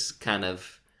is kind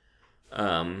of,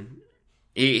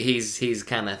 he's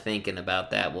kind of thinking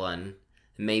about that one.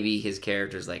 Maybe his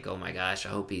character's like, oh my gosh, I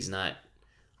hope he's not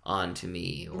on to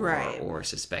me or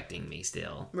suspecting me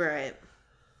still. Right.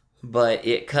 But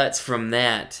it cuts from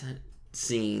that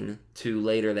scene to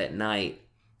later that night.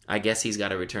 I guess he's got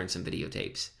to return some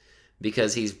videotapes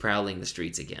because he's prowling the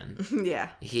streets again. Yeah.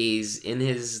 He's in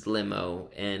his limo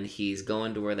and he's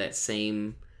going to where that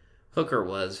same hooker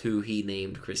was who he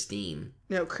named Christine.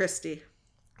 No, Christy,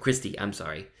 I'm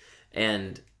sorry.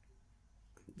 And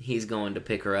he's going to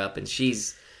pick her up, and he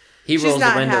rolls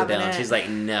the window down. It. She's like,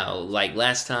 no. Like,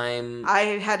 last time, I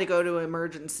had to go to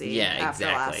emergency. Yeah, after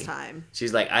exactly. Last time.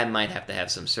 She's like, I might have to have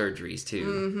some surgeries, too.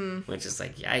 Mm-hmm. Which is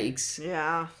like, yikes.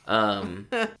 Yeah.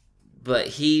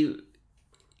 But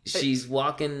she's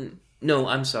walking. No,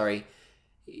 I'm sorry.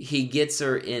 He gets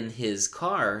her in his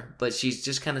car, but she's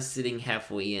just kind of sitting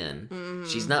halfway in. Mm-hmm.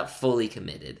 She's not fully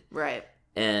committed. Right.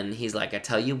 And he's like, I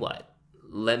tell you what.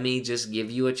 Let me just give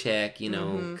you a check,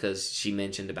 because she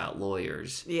mentioned about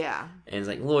lawyers. Yeah. And it's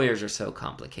like, lawyers are so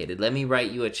complicated. Let me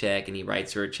write you a check. And he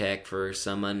writes her a check for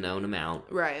some unknown amount.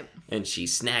 Right. And she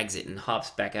snags it and hops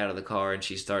back out of the car, and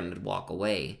she's starting to walk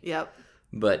away. Yep.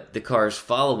 But the car's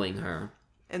following her.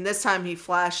 And this time he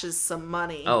flashes some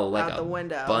money out the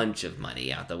window. Bunch of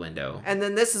money out the window. And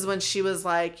then this is when she was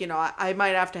like, I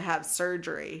might have to have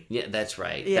surgery. Yeah, that's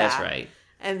right. Yeah. That's right.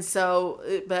 And so,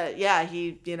 but yeah,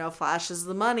 he, flashes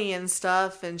the money and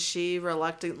stuff, and she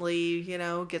reluctantly,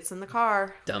 gets in the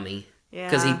car. Dummy. Yeah.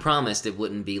 Because he promised it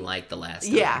wouldn't be like the last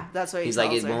time. Yeah, that's what he's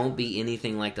like, it won't be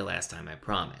anything like the last time, I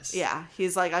promise. Yeah.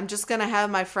 He's like, I'm just going to have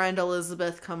my friend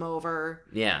Elizabeth come over.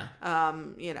 Yeah.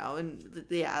 And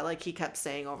yeah, like he kept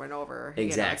saying over and over.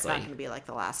 Exactly. It's not going to be like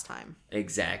the last time.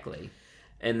 Exactly.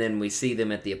 And then we see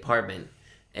them at the apartment.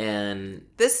 And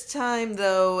this time,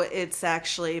 though, it's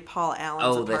actually Paul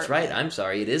Allen's apartment. Oh, that's right. I'm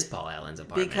sorry. It is Paul Allen's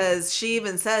apartment. Because she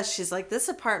even says, she's like, this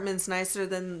apartment's nicer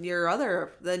than your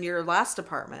last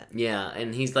apartment. Yeah.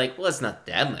 And he's like, well, it's not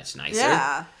that much nicer.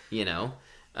 Yeah.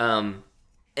 And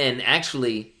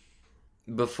actually,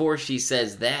 before she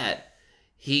says that,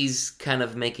 he's kind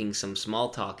of making some small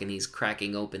talk, and he's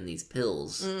cracking open these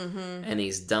pills. Mm-hmm. And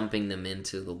he's dumping them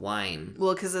into the wine.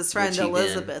 Well, because his friend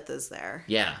Elizabeth is there.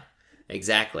 Yeah.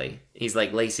 Exactly. He's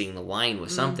like lacing the wine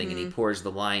with something, and he pours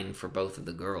the wine for both of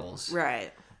the girls.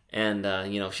 Right. And,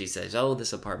 she says, oh,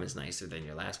 this apartment's nicer than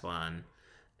your last one.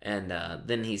 And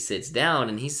then he sits down,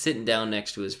 and he's sitting down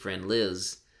next to his friend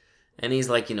Liz. And he's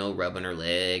like, rubbing her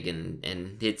leg,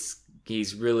 and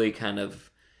he's really kind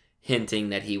of hinting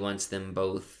that he wants them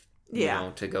both,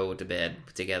 to go to bed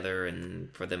together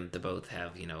and for them to both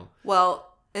have, Well...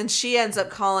 And she ends up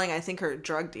calling, I think, her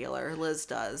drug dealer. Liz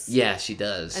does. Yeah, she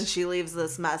does. And she leaves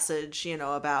this message,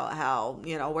 about how,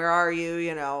 where are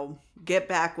you? Get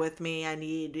back with me. I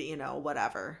need,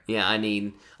 whatever. Yeah, I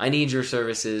need your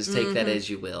services. Take that as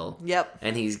you will. Yep.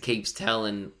 And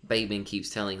Bateman keeps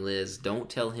telling Liz, don't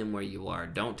tell him where you are.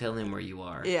 Don't tell him where you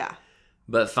are. Yeah.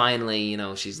 But finally,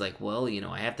 she's like, well,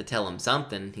 I have to tell him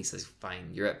something. He says, fine,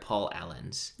 you're at Paul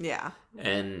Allen's. Yeah.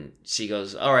 And she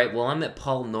goes, all right, well, I'm at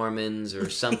Paul Norman's or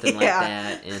something like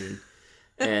that.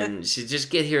 And she just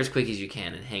get here as quick as you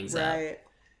can, and hangs up. Right.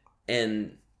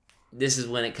 And this is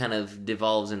when it kind of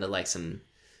devolves into like some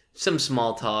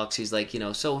small talk. She's like,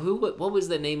 so what was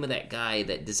the name of that guy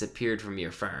that disappeared from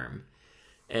your firm?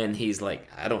 And he's like,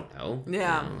 I don't know.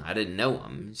 Yeah. I didn't know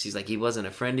him. She's like, he wasn't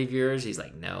a friend of yours? He's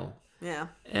like, no. Yeah.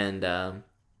 And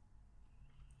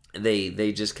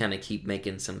they just kind of keep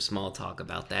making some small talk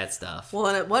about that stuff. Well,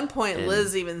 and at one point,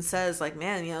 Liz even says, like,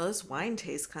 man, this wine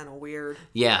tastes kind of weird.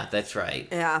 Yeah, that's right.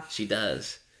 Yeah. She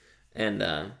does.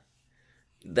 And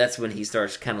that's when he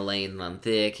starts kind of laying on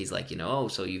thick. He's like, oh,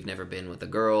 so you've never been with a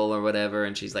girl or whatever?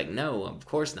 And she's like, no, of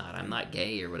course not. I'm not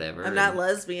gay or whatever. I'm not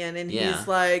lesbian. And he's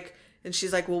like... And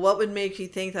she's like, well, what would make you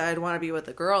think that I'd want to be with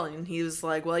a girl? And he was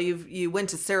like, well, you went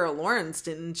to Sarah Lawrence,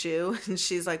 didn't you? And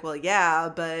she's like, well, yeah,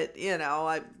 but,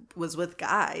 I was with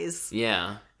guys.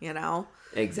 Yeah.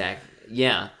 Exactly.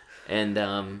 Yeah.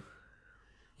 And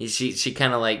she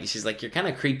kind of like, she's like, you're kind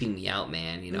of creeping me out,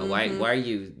 man. Why are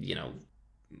you,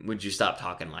 would you stop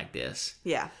talking like this?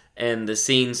 Yeah. And the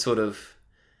scene sort of,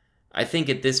 I think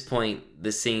at this point,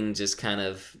 the scene just kind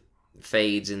of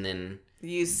fades and then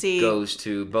you see goes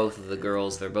to both of the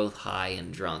girls. They're both high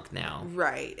and drunk now.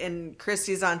 Right. And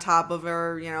Christy's on top of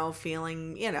her,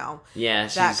 feeling, Yeah,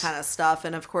 that kind of stuff.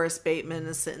 And of course, Bateman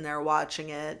is sitting there watching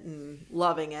it and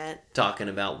loving it. Talking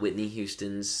about Whitney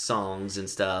Houston's songs and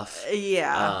stuff.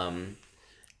 Yeah.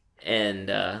 And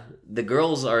the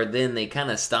girls they kind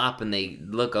of stop and they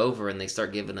look over and they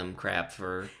start giving them crap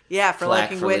for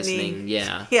liking for Whitney. Listening.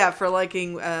 Yeah. Yeah, for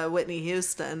liking Whitney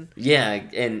Houston. Yeah,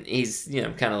 and he's,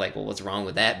 kind of like, well, what's wrong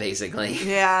with that, basically?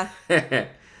 Yeah.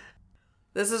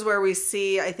 This is where we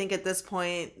see, I think at this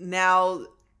point, now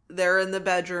they're in the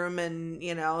bedroom and,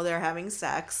 they're having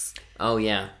sex. Oh,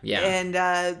 yeah, yeah.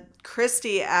 And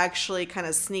Christy actually kind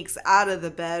of sneaks out of the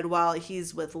bed while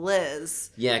he's with Liz.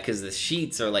 Yeah, because the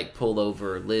sheets are like pulled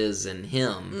over Liz and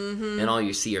him, and all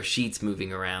you see are sheets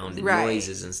moving around and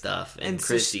noises and stuff. And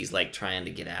Christy's like trying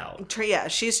to get out. Yeah,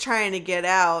 she's trying to get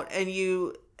out.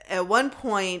 And at one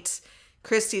point,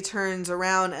 Christy turns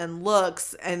around and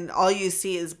looks, and all you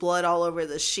see is blood all over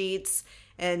the sheets.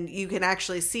 And you can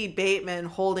actually see Bateman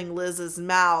holding Liz's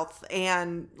mouth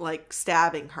and, like,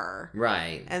 stabbing her.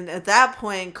 Right. And at that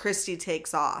point, Christy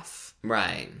takes off.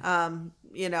 Right.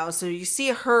 So you see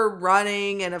her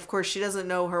running, and of course, she doesn't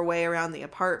know her way around the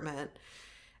apartment.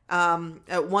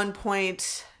 At one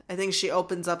point, I think she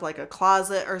opens up, like, a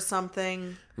closet or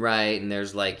something. Right, and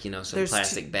there's, like, some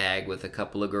plastic bag with a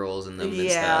couple of girls in them and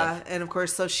stuff. Yeah, and of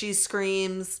course, so she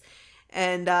screams,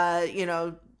 and,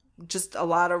 just a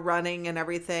lot of running and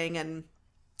everything, and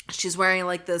she's wearing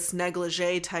like this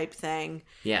negligee type thing.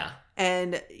 Yeah.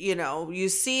 And you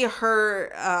see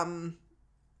her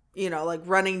like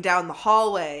running down the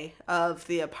hallway of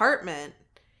the apartment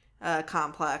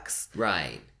complex.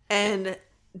 Right. And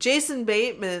Jason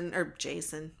Bateman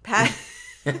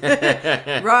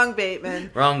wrong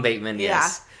Bateman, yes.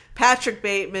 Yeah. Patrick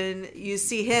Bateman, you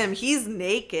see him, he's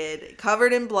naked,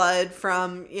 covered in blood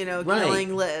from,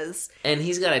 killing Liz. And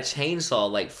he's got a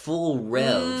chainsaw, like full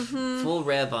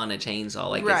rev on a chainsaw,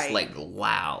 like it's like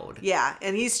loud. Yeah,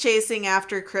 and he's chasing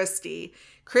after Christy.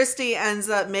 Christy ends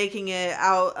up making it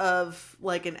out of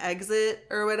like an exit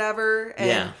or whatever.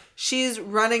 And she's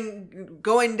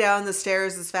going down the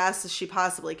stairs as fast as she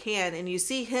possibly can. And you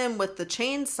see him with the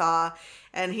chainsaw,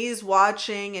 and he's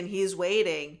watching and he's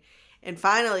waiting. And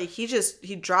finally, he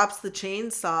drops the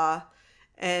chainsaw,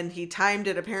 and he timed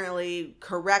it apparently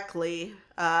correctly,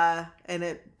 and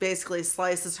it basically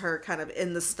slices her kind of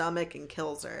in the stomach and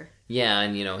kills her. Yeah,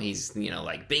 and he's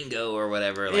like bingo or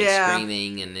whatever, like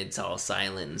screaming, and it's all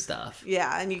silent and stuff.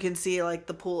 Yeah, and you can see like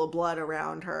the pool of blood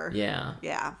around her. Yeah.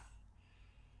 Yeah.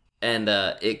 And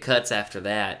it cuts after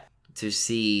that to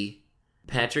see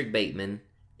Patrick Bateman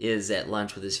is at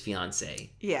lunch with his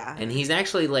fiance. Yeah. And he's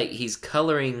actually he's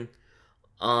coloring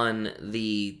on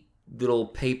the little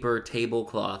paper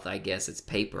tablecloth. I guess it's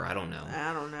paper. I don't know.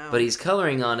 But he's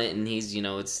coloring on it, and he's,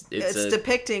 it's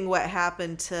depicting what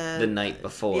happened to the night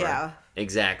before. Yeah.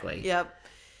 Exactly. Yep.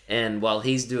 And while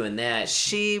he's doing that,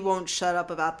 she won't shut up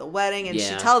about the wedding, and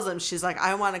she tells him, she's like,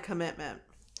 I want a commitment.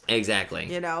 Exactly.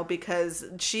 Because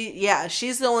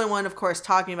she's the only one, of course,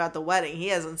 talking about the wedding. He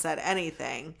hasn't said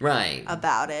anything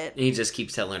about it. He just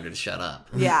keeps telling her to shut up.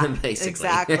 Yeah, basically.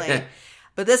 Exactly.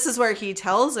 But this is where he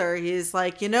tells her, he's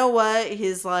like, you know what?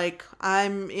 He's like,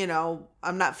 I'm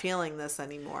not feeling this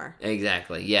anymore.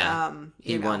 Exactly. Yeah.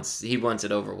 He wants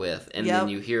it over with. And then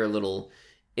you hear a little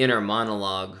inner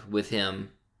monologue with him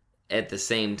at the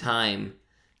same time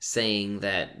saying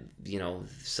that,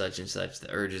 such and such,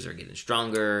 the urges are getting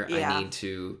stronger. I need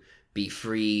to be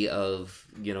free of,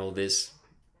 this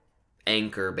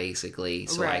anchor, basically,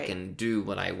 so I can do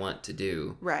what I want to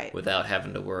do without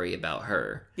having to worry about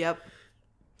her. Yep.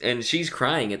 And she's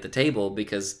crying at the table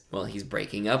because, well, he's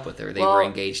breaking up with her. They were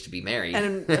engaged to be married.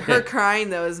 And her crying,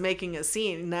 though, is making a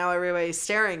scene. Now everybody's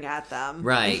staring at them.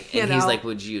 Right. And he's like,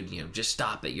 would you, just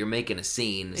stop it. You're making a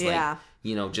scene. It's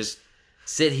like, just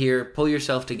sit here, pull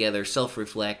yourself together,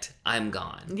 self-reflect. I'm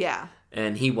gone. Yeah.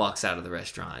 And he walks out of the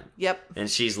restaurant. Yep. And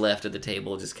she's left at the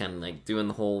table just kind of like doing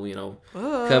the whole,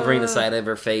 covering the side of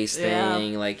her face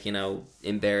thing, like,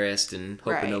 embarrassed and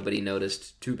hoping nobody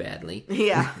noticed too badly.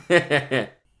 Yeah.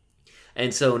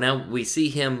 And so now we see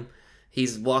him,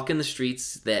 he's walking the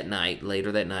streets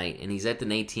later that night, and he's at an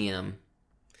ATM,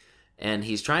 and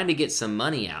he's trying to get some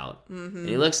money out. Mm-hmm. And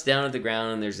he looks down at the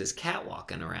ground, and there's this cat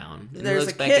walking around. And there's he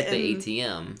looks a back kitten, at the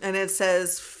ATM. And it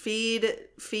says,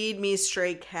 feed me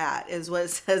stray cat, is what it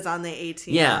says on the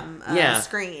ATM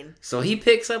screen. So he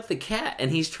picks up the cat,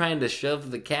 and he's trying to shove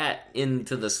the cat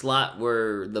into the slot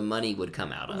where the money would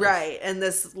come out of. Right, and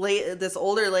this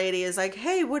older lady is like,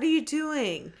 hey, what are you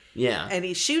doing? Yeah. And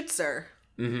he shoots her.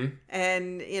 Mm-hmm.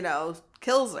 And,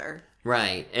 kills her.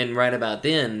 Right, and right about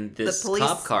then, this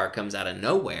cop car comes out of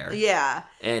nowhere. Yeah.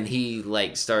 And he,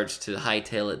 starts to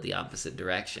hightail it the opposite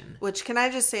direction. Which, can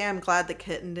I just say, I'm glad the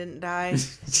kitten didn't die.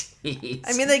 Jeez.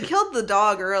 I mean, they killed the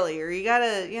dog earlier. You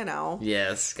gotta,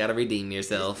 Yes, gotta redeem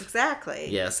yourself. Exactly.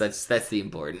 Yes, that's the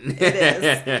important.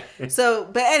 It is.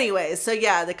 But anyway,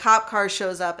 the cop car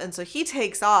shows up, and so he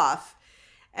takes off,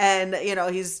 and,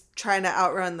 he's trying to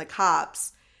outrun the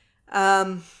cops.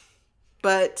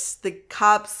 But the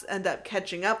cops end up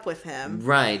catching up with him.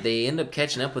 Right, they end up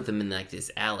catching up with him in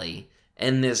this alley,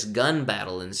 and this gun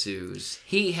battle ensues.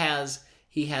 He has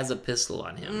a pistol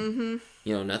on him.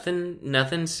 Mm-hmm.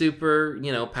 Nothing super,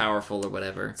 powerful or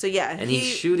whatever. So yeah, and he's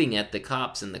shooting at the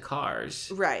cops in the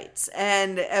cars. Right,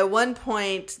 and at one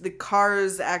point the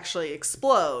cars actually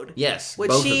explode. Yes,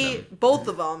 both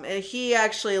of them, and he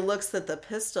actually looks at the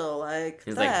pistol like,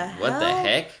 he's like, "What the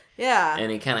heck?" Yeah. And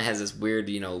he kind of has this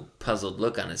weird, puzzled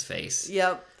look on his face.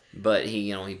 Yep. But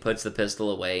he at the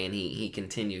pistol away, and he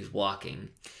continues walking.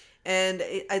 And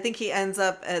I think he ends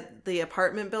up at the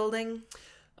apartment building.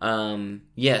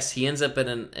 Yes, he ends up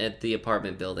at the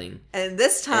apartment building. And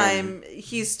this time,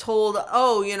 he's told,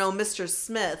 Mr.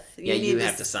 Smith. You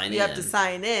have to sign in. You have to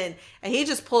sign in. And he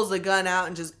just pulls the gun out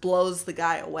and just blows the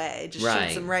guy away. Just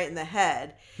shoots him right in the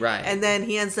head. Right. And then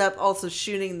he ends up also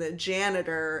shooting the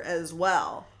janitor as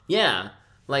well. Yeah,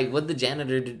 what the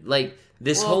janitor did,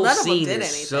 this whole scene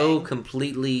is so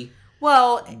completely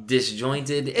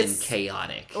disjointed and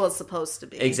chaotic. Well, it's supposed to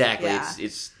be. Exactly. Yeah.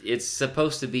 It's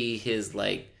supposed to be his,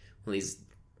 he's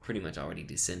pretty much already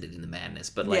descended into madness,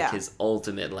 but, his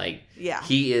ultimate,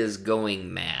 he is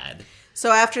going mad. So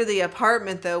after the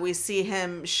apartment, though, we see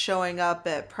him showing up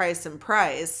at Price and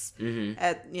Price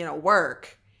at,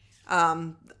 work.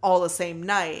 All the same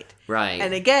night. Right.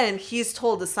 And again, he's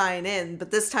told to sign in, but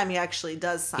this time he actually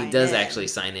does sign in. He does actually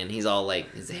sign in. He's all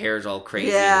his hair's all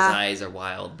crazy, and his eyes are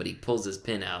wild, but he pulls his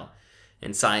pin out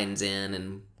and signs in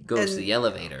and goes to the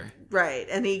elevator. Right.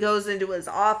 And he goes into his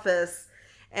office,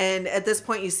 and at this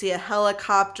point you see a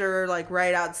helicopter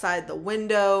right outside the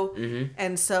window. Mm-hmm.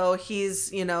 And so he's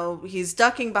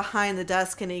ducking behind the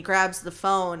desk, and he grabs the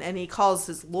phone and he calls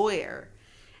his lawyer.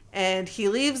 And he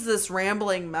leaves this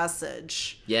rambling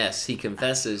message. Yes, he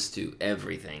confesses to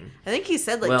everything. I think he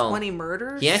said 20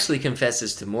 murders. He actually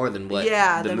confesses to more than what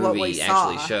the movie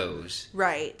actually shows.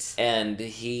 Right. And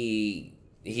he's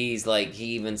he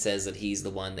even says that he's the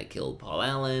one that killed Paul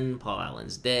Allen. Paul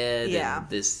Allen's dead. Yeah. And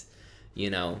this,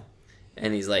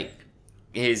 and he's like,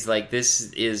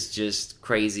 this is just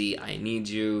crazy. I need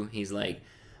you. He's like,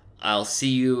 I'll see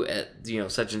you at,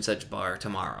 such and such bar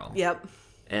tomorrow. Yep.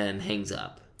 And hangs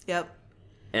up. Yep.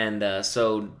 And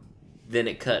so then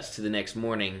it cuts to the next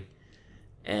morning,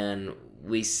 and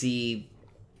we see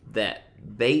that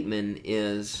Bateman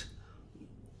is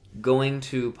going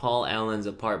to Paul Allen's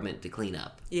apartment to clean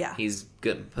up. Yeah. He's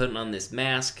putting on this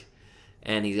mask,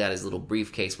 and he's got his little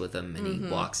briefcase with him, and he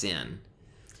walks in.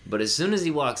 But as soon as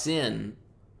he walks in,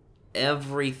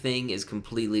 everything is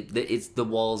completely... the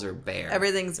walls are bare.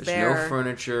 Everything's bare. There's no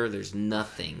furniture. There's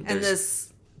nothing.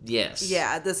 Yes.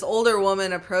 Yeah, this older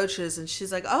woman approaches, and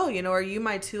she's like, "Oh, are you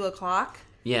my 2:00?"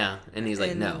 Yeah, and he's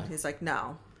like, "No." He's like,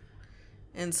 "No."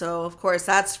 And so, of course,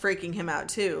 that's freaking him out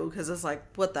too, because it's like,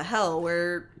 what the hell?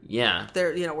 Where's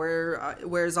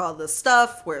all the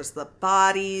stuff? Where's the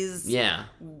bodies? Yeah.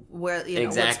 Where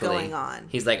what's going on?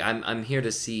 He's like, I'm here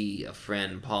to see a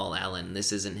friend, Paul Allen.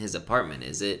 This isn't his apartment,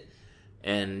 is it?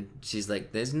 And she's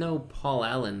like, "There's no Paul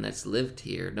Allen that's lived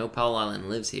here. No Paul Allen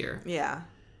lives here." Yeah.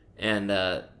 And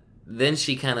then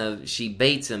she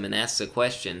baits him and asks a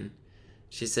question.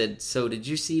 She said, "So did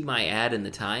you see my ad in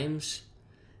the Times?"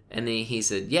 And he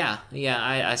said, Yeah,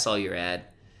 I saw your ad.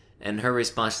 And her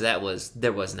response to that was,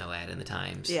 there was no ad in the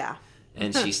Times. Yeah.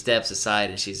 And she steps aside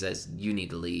and she says, you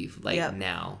need to leave,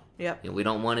 now. Yep. We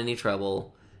don't want any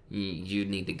trouble. You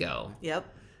need to go. Yep.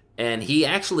 And he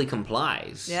actually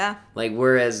complies. Yeah.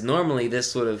 Whereas normally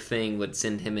this sort of thing would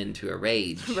send him into a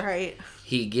rage. Right.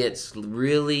 He gets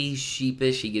really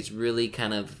sheepish. He gets really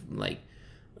kind of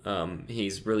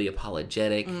he's really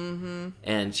apologetic. Mm-hmm.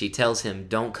 And she tells him,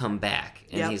 don't come back.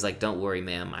 And he's like, don't worry,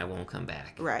 ma'am, I won't come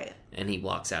back. Right. And he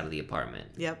walks out of the apartment.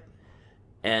 Yep.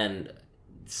 And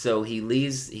so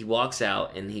he walks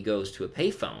out and he goes to a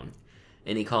payphone.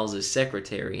 and he calls his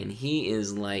secretary, and he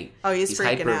is like, oh, he's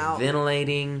freaking out,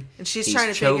 hyperventilating, and she's he's trying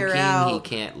to choking, figure out. He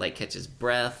can't like catch his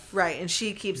breath, right? And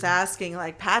she keeps asking,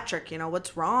 like, Patrick,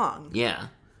 what's wrong? Yeah.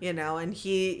 And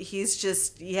he's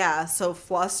just, so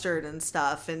flustered and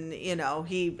stuff. And,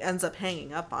 he ends up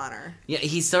hanging up on her. Yeah,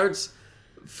 he's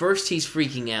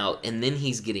freaking out, and then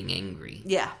he's getting angry.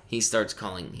 Yeah. He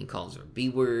calls her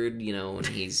B-word, and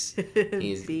he's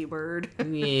B-word.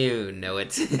 You know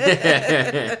it.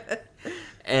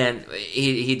 And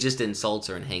he just insults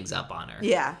her and hangs up on her.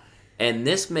 Yeah. And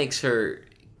this makes her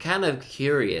kind of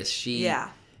curious. She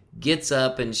gets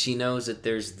up, and she knows that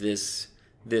there's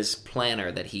this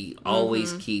planner that he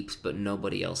always keeps, but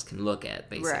nobody else can look at,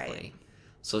 basically. Right.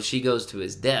 So she goes to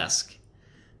his desk,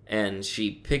 and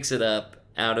she picks it up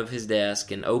out of his desk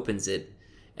and opens it,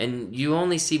 and you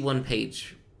only see one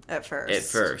page at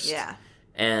first. Yeah.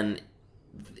 And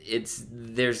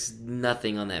there's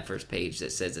nothing on that first page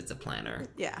that says it's a planner.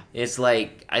 Yeah. It's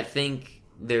like, I think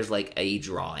there's like a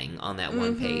drawing on that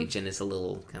one page, and it's a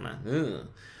little kind of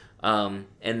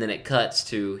and then it cuts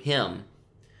to him.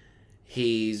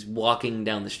 He's walking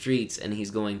down the streets, and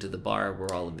he's going to the bar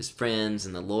where all of his friends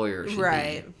and the lawyer should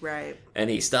be. Right. And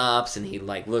he stops, and he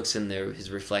like looks in his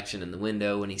reflection in the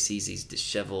window, and he sees he's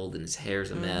disheveled and his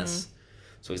hair's a mess.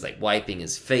 So he's like wiping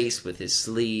his face with his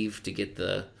sleeve to get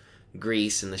the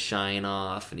grease and the shine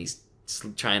off, and he's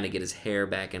trying to get his hair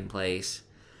back in place.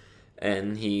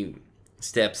 And he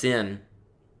steps in,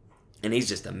 and he's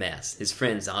just a mess. His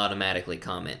friends automatically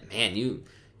comment, "Man, you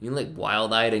look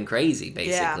wild-eyed and crazy,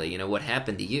 basically. Yeah. What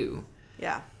happened to you?"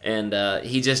 Yeah. And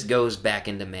he just goes back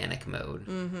into manic mode.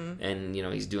 Mm-hmm. And,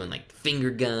 he's doing, like,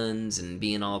 finger guns and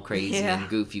being all crazy and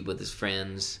goofy with his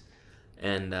friends.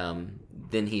 And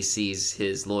then he sees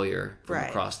his lawyer from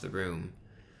across the room.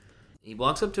 He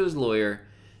walks up to his lawyer,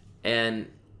 and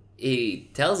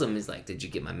he tells him, he's like, "Did you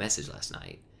get my message last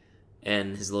night?"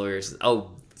 And his lawyer says,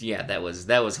 "Oh, yeah, that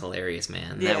was hilarious,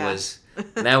 man. Yeah.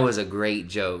 That was a great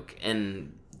joke."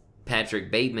 And Patrick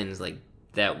Bateman's like,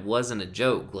 "That wasn't a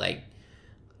joke. Like,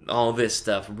 all this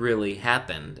stuff really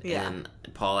happened, and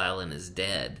Paul Allen is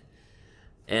dead."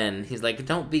 And he's like,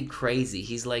 "Don't be crazy."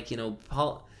 He's like,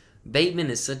 Paul Bateman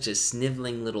is such a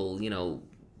sniveling little,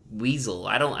 weasel.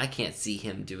 I can't see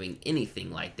him doing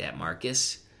anything like that,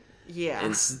 Marcus. Yeah.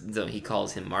 And so he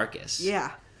calls him Marcus.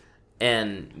 Yeah.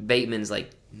 And Bateman's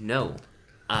like, "No,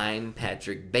 I'm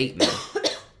Patrick Bateman."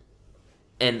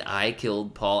 And I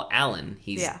killed Paul Allen.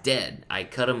 He's dead. I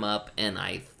cut him up, and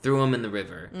I threw him in the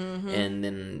river. Mm-hmm. And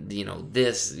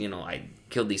then, I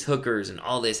killed these hookers, and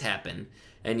all this happened.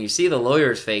 And you see the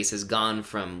lawyer's face has gone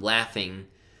from laughing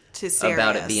to serious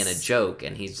about it being a joke.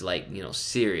 And he's like,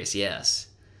 serious, yes.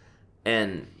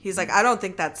 And he's like, "I don't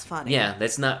think that's funny." Yeah,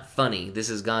 that's not funny. This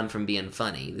has gone from being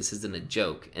funny. This isn't a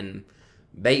joke. And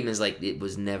Bateman's like, "It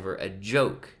was never a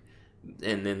joke."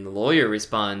 And then the lawyer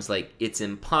responds like, "It's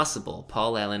impossible.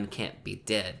 Paul Allen can't be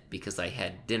dead because I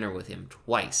had dinner with him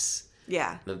twice."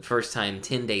 Yeah. The first time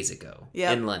 10 days ago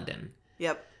in London.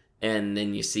 Yep. And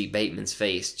then you see Bateman's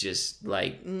face just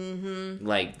like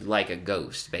like a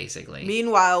ghost, basically.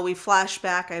 Meanwhile, we flash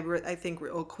back, I think,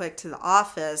 real quick to the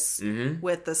office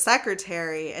with the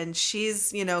secretary, and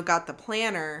she's, got the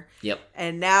planner. Yep.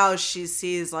 And now she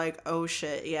sees like, oh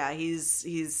shit, yeah,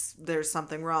 he's there's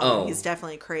something wrong. Oh, he's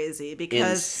definitely crazy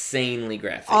because insanely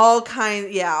graphic. All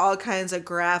kinds of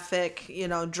graphic,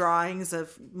 drawings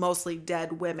of mostly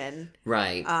dead women.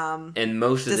 Right. And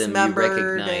most of them you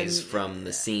recognize from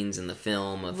the scenes in the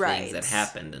film of things that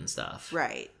happened and stuff.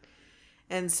 Right.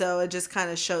 And so it just kind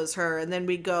of shows her, and then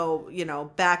we go,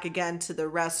 back again to the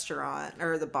restaurant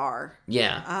or the bar.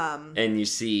 Yeah. And you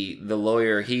see the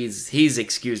lawyer, he's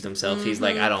excused himself. He's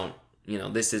like, "I don't,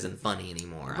 this isn't funny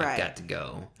anymore. I've got to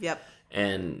go." Yep.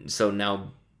 And so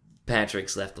now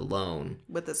Patrick's left alone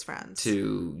with his friends.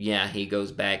 He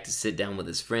goes back to sit down with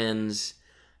his friends.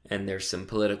 And there's some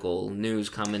political news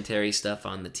commentary stuff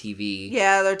on the TV.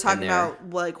 Yeah, they're talking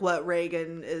about like what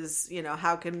Reagan is,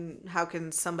 how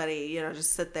can somebody,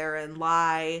 just sit there and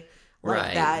lie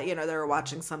like that. They were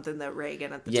watching something that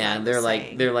Reagan at the time was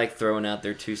saying. They're like throwing out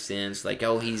their 2 cents, like,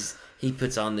 "Oh, he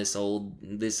puts on this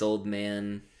old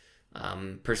man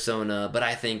persona, but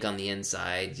I think on the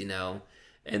inside,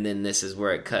 And then this is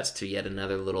where it cuts to yet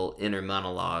another little inner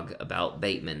monologue about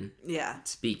Bateman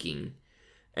speaking.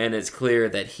 And it's clear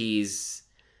that he's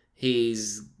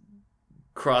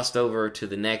crossed over to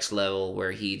the next level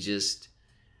where he's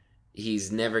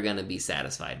never going to be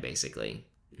satisfied, basically.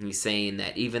 He's saying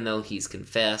that even though he's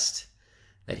confessed,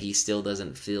 that he still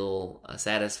doesn't feel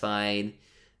satisfied,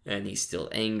 and he's still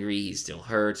angry, he still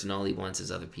hurts, and all he wants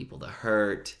is other people to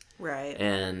hurt. Right.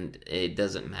 And it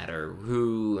doesn't matter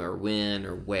who or when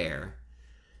or where.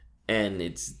 And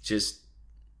it's just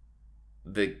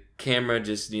the camera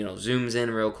just, zooms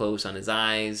in real close on his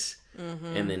eyes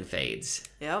and then fades.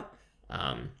 Yep.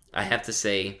 I have to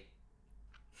say,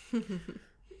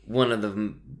 one of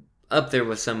the up there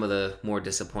with some of the more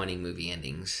disappointing movie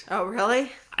endings. Oh,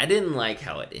 really? I didn't like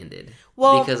how it ended.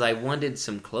 Well, because I wanted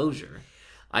some closure.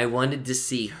 I wanted to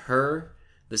see her,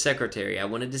 the secretary, I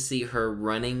wanted to see her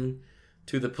running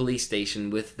to the police station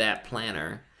with that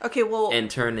planner. Okay, well... And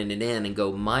turning it in and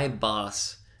go, my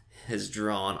boss has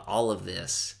drawn all of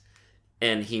this,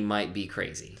 and he might be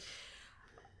crazy.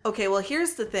 Okay, well,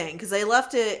 here's the thing, because they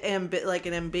left it like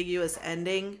an ambiguous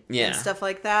ending and stuff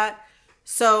like that.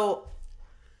 So,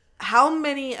 how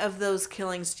many of those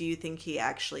killings do you think he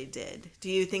actually did?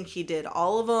 Do you think he did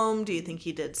all of them? Do you think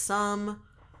he did some?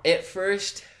 At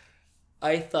first,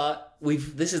 I thought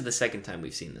this is the second time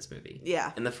we've seen this movie.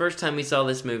 Yeah. And the first time we saw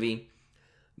this movie,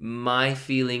 my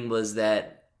feeling was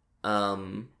that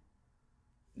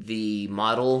the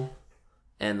model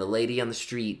and the lady on the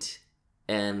street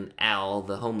and Al,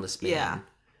 the homeless man,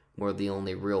 were the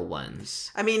only real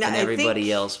ones. I mean, and I everybody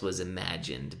think... else was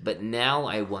imagined. But now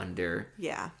I wonder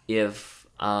if...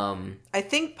 I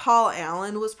think Paul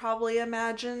Allen was probably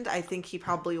imagined. I think he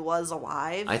probably was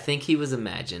alive. I think he was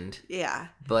imagined. Yeah.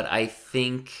 But I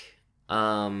think...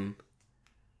 I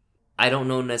don't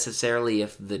know necessarily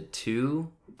if the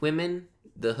two women,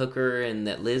 the hooker and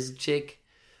that Liz chick,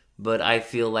 but I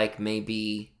feel like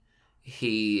maybe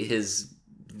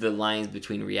the lines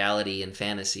between reality and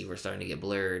fantasy were starting to get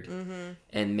blurred. Mm-hmm.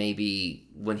 And maybe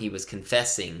when he was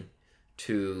confessing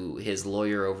to his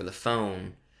lawyer over the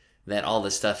phone that all the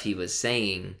stuff he was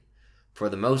saying, for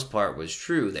the most part, was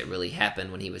true, that really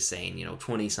happened when he was saying,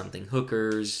 20-something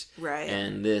hookers, right,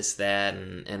 and this, that,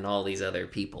 and all these other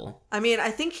people. I mean, I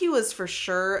think he was for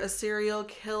sure a serial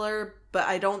killer, but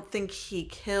I don't think he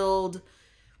killed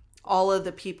all of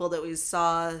the people that we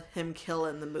saw him kill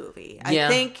in the movie. Yeah,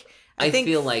 I think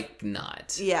feel like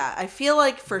not. Yeah, I feel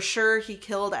like for sure he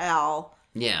killed Al.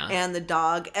 Yeah. And the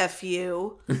dog,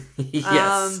 F.U.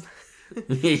 Yes.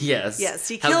 Yes. Yes,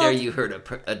 he killed... How dare you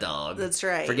hurt a dog? That's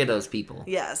right. Forget those people.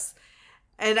 Yes.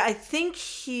 And I think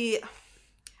he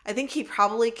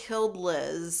probably killed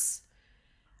Liz.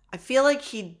 I feel like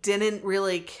he didn't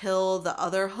really kill the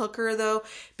other hooker, though,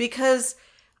 because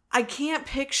I can't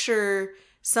picture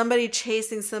somebody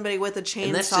chasing somebody with a chainsaw.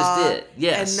 And that's just it.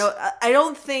 Yes. And I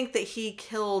don't think that he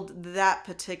killed that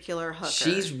particular hooker.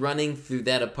 She's running through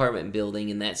that apartment building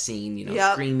in that scene,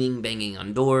 Yep. screaming, banging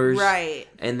on doors. Right.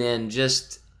 And then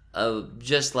just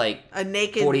like a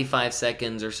naked 45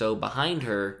 seconds or so behind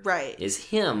her, right, is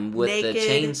him with the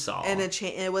chainsaw and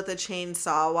with a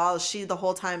chainsaw while she the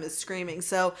whole time is screaming.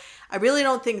 So I really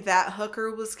don't think that hooker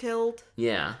was killed.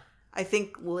 Yeah. I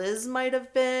think Liz might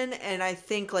have been, and I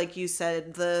think, like you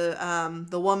said, the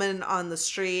woman on the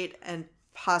street and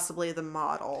possibly the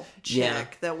model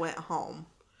chick that went home.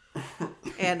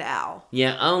 And Al.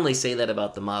 Yeah, I only say that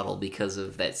about the model because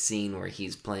of that scene where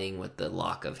he's playing with the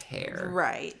lock of hair.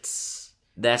 Right.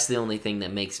 That's the only thing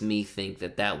that makes me think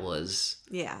that was,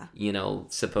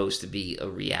 supposed to be a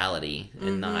reality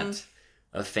and not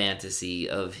a fantasy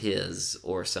of his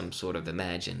or some sort of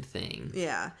imagined thing.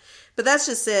 Yeah. But that's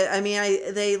just it. I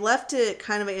mean, they left it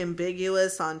kind of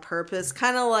ambiguous on purpose,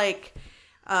 kind of like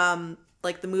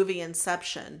the movie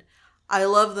Inception. I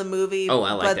love the movie. Oh,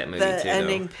 I like that movie too. The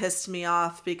ending pissed me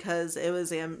off because it was,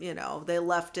 they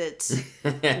left it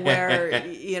where,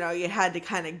 you had to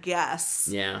kind of guess.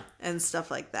 Yeah. And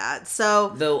stuff like that.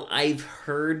 So. Though I've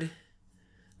heard,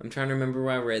 I'm trying to remember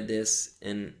where I read this,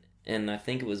 and I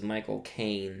think it was Michael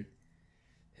Caine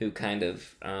who kind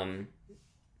of,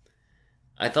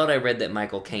 I thought I read that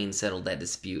Michael Caine settled that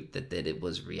dispute that it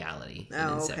was reality in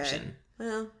Inception. Okay.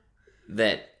 Well.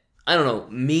 That, I don't know,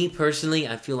 me personally,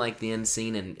 I feel like the end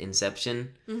scene in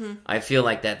Inception, I feel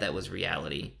like that was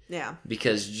reality. Yeah.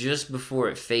 Because just before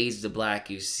it fades to black,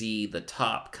 you see the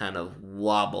top kind of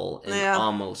wobble and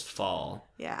almost fall.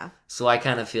 Yeah. So I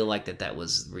kind of feel like that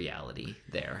was reality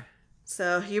there.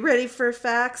 So, you ready for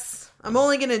facts? I'm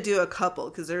only going to do a couple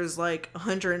because there's like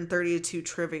 132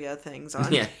 trivia things on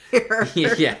here.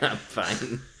 Yeah, I'm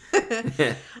fine.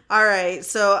 All right.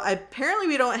 So, apparently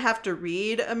we don't have to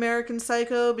read American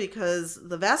Psycho because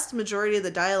the vast majority of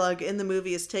the dialogue in the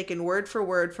movie is taken word for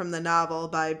word from the novel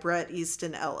by Bret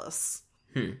Easton Ellis.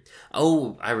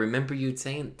 Oh, I remember you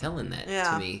telling that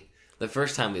to me the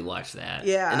first time we watched that.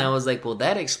 Yeah. And I was like, well,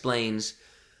 that explains...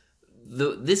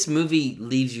 This movie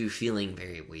leaves you feeling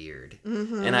very weird.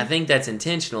 And I think that's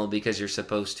intentional because you're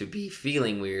supposed to be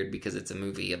feeling weird because it's a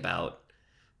movie about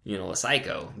a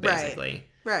psycho, basically.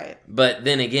 Right. But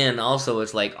then again, also,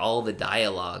 it's like all the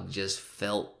dialogue just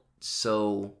felt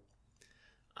so,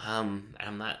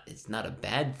 it's not a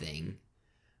bad thing,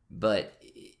 but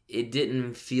it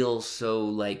didn't feel so,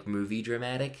 like, movie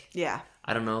dramatic. Yeah.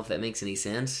 I don't know if that makes any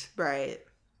sense. Right.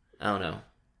 I don't know.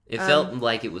 It felt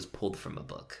like it was pulled from a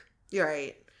book. You're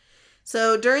right.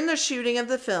 So during the shooting of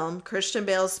the film, Christian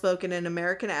Bale spoke in an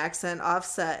American accent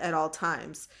offset at all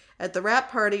times. At the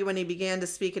wrap party, when he began to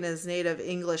speak in his native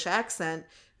English accent,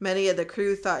 many of the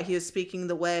crew thought he was speaking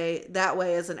that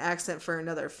way as an accent for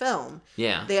another film.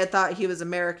 Yeah. They had thought he was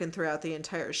American throughout the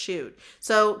entire shoot.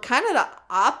 So kind of the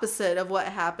opposite of what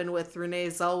happened with Renee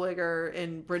Zellweger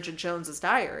in Bridget Jones's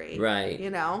Diary. Right. You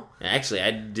know? Actually,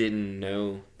 I didn't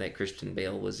know that Christian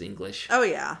Bale was English. Oh,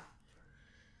 yeah.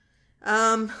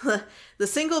 The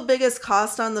single biggest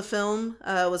cost on the film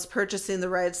was purchasing the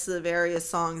rights to the various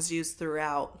songs used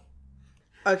throughout.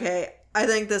 Okay, I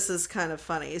think this is kind of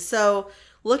funny. So,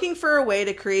 looking for a way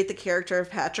to create the character of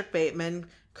Patrick Bateman,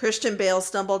 Christian Bale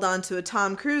stumbled onto a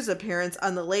Tom Cruise appearance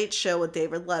on The Late Show with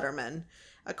David Letterman.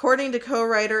 According to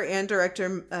co-writer and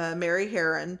director Mary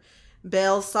Herron,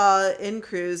 Bale saw in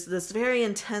Cruise this very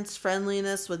intense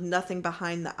friendliness with nothing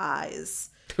behind the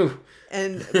eyes.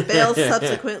 And Bale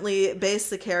subsequently based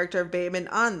the character of Bateman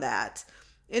on that.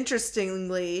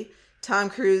 Interestingly, Tom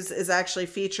Cruise is actually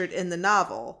featured in the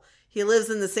novel. He lives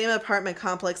in the same apartment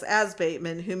complex as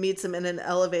Bateman, who meets him in an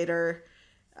elevator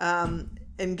and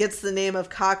gets the name of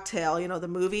Cocktail, the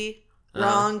movie,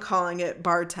 wrong, calling it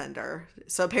Bartender.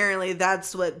 So apparently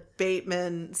that's what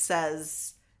Bateman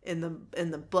says in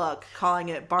the book, calling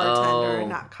it Bartender,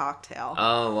 not Cocktail.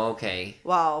 Oh, okay.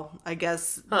 Well, I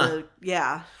guess,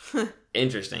 yeah.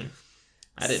 Interesting.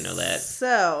 I didn't know that.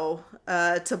 So,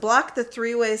 to block the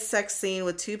three-way sex scene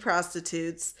with two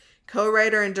prostitutes,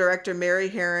 co-writer and director Mary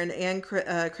Herron and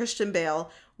Christian Bale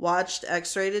watched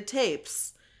X-rated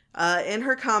tapes. In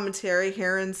her commentary,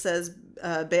 Herron says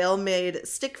Bale made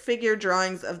stick figure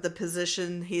drawings of the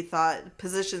positions he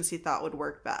thought would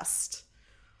work best.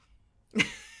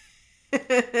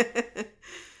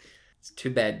 It's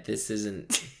too bad this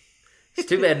isn't. It's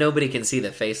too bad nobody can see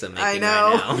the face I'm making right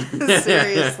now.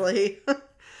 Seriously.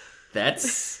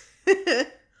 That's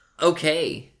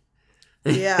okay.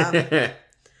 Yeah.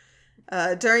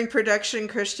 During production,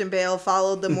 Christian Bale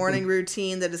followed the morning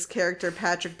routine that his character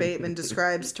Patrick Bateman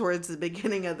describes towards the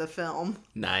beginning of the film.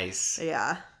 Nice.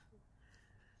 Yeah.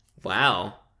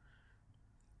 Wow.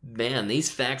 Man,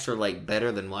 these facts are like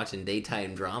better than watching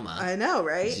daytime drama. I know,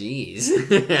 right?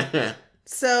 Jeez.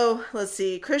 So, let's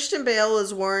see. Christian Bale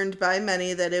was warned by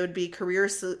many that it would be career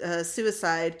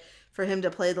suicide for him to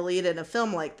play the lead in a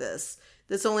film like this.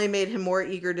 This only made him more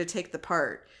eager to take the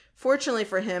part. Fortunately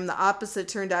for him, the opposite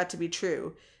turned out to be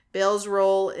true. Bale's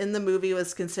role in the movie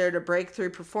was considered a breakthrough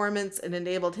performance and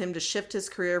enabled him to shift his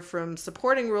career from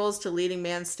supporting roles to leading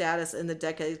man status in the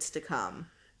decades to come.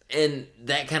 And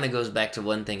that kind of goes back to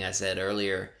one thing I said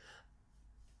earlier.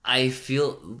 I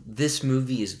feel this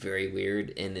movie is very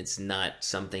weird, and it's not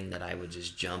something that I would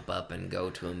just jump up and go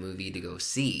to a movie to go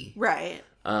see. Right.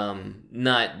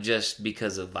 Not just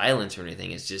because of violence or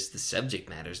anything. It's just the subject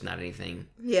matter is not anything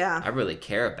I really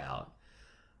care about.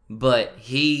 But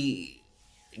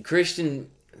Christian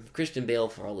Bale,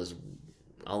 for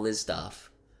all his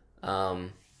stuff,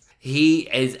 he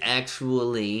is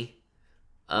actually...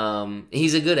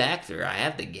 he's a good actor. I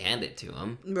have to hand it to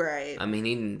him. Right. I mean,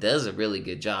 he does a really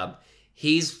good job.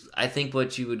 He's, I think,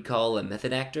 what you would call a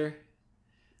method actor.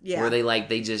 Yeah. Where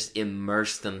they just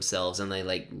immerse themselves and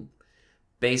they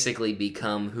basically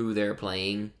become who they're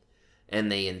playing,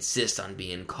 and they insist on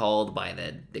being called by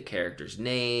the character's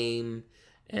name,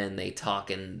 and they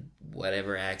talk in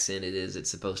whatever accent it is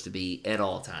it's supposed to be at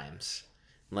all times.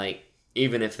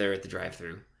 Even if they're at the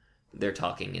drive-thru, they're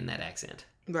talking in that accent.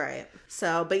 Right.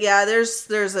 So, but yeah,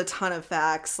 there's a ton of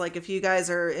facts. If you guys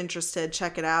are interested,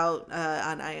 check it out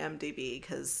on IMDb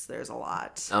because there's a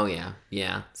lot. Oh yeah,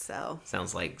 yeah. So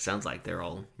sounds like they're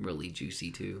all really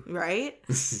juicy too. Right.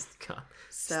 God,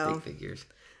 so stick figures.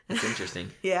 That's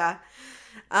interesting. Yeah.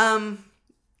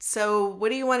 So what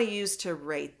do you want to use to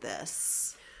rate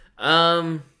this? You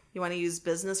want to use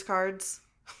business cards?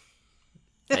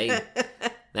 Hey,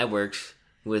 that works.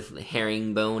 With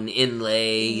herringbone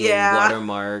inlay and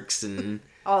watermarks and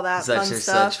all that such fun and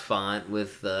stuff. such font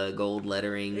with gold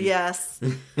lettering. Yes.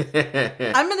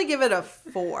 I'm going to give it a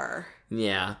 4.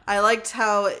 Yeah. I liked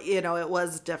how, it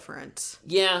was different.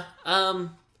 Yeah.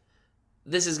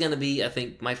 This is going to be, I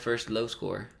think, my first low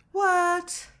score.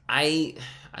 What? I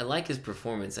like his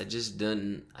performance. I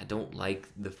don't like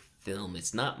the film.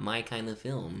 It's not my kind of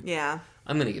film. Yeah.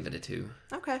 I'm going to give it a 2.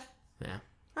 Okay. Yeah.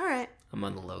 All right. I'm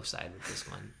on the low side with this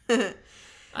one.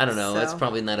 I don't know. That's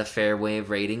probably not a fair way of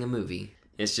rating a movie.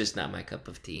 It's just not my cup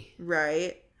of tea.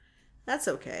 Right. That's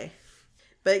okay.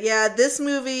 But yeah, this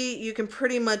movie you can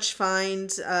pretty much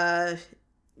find,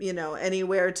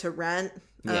 anywhere to rent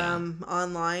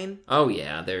online. Oh,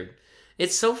 yeah.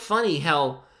 It's so funny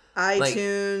how...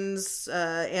 iTunes,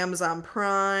 Amazon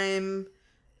Prime,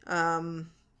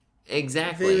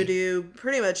 exactly. Vudu,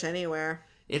 pretty much anywhere.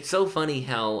 It's so funny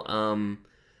how...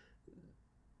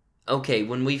 Okay,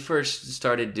 when we first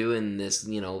started doing this,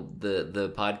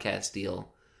 the podcast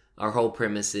deal, our whole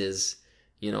premise is,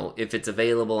 if it's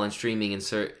available on streaming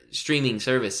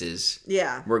services,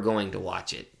 yeah, we're going to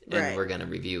watch it and we're going to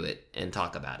review it and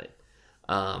talk about it.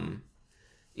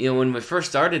 When we first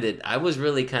started it, I was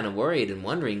really kind of worried and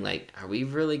wondering, like, are we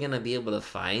really going to be able to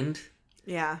find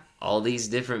all these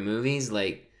different movies?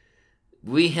 Like,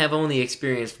 we have only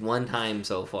experienced one time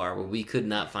so far where we could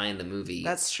not find a movie.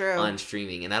 That's true. On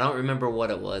streaming, and I don't remember what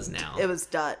it was now. It was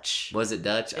Dutch. Was it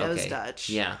Dutch? It was Dutch.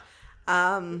 Yeah.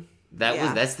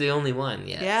 That's the only one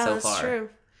yet so far. That's true.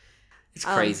 It's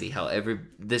crazy how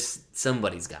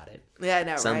somebody's got it. Yeah, I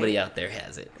know, Somebody out there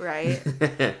has it. Right.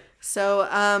 So,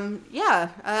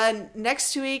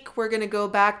 next week we're going to go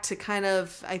back to kind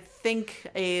of, I think,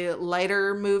 a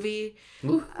lighter movie.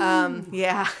 Woo-hoo.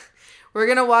 Yeah. We're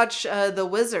going to watch The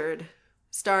Wizard,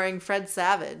 starring Fred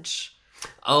Savage.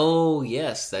 Oh,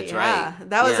 yes, that's right. Yeah,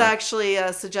 that was actually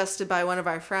suggested by one of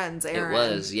our friends, Aaron. It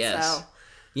was, yes. So,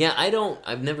 yeah,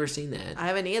 I've never seen that. I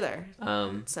haven't either.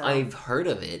 I've heard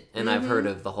of it, and I've heard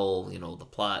of the whole, the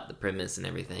plot, the premise, and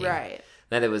everything. Right.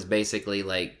 That it was basically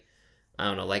like, I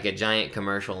don't know, like a giant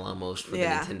commercial almost for the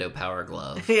Nintendo Power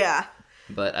Glove. Yeah.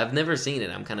 But I've never seen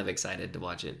it. I'm kind of excited to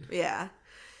watch it. Yeah.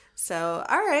 So,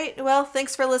 all right. Well,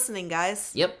 thanks for listening,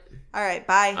 guys. Yep. All right.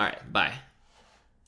 Bye. All right. Bye.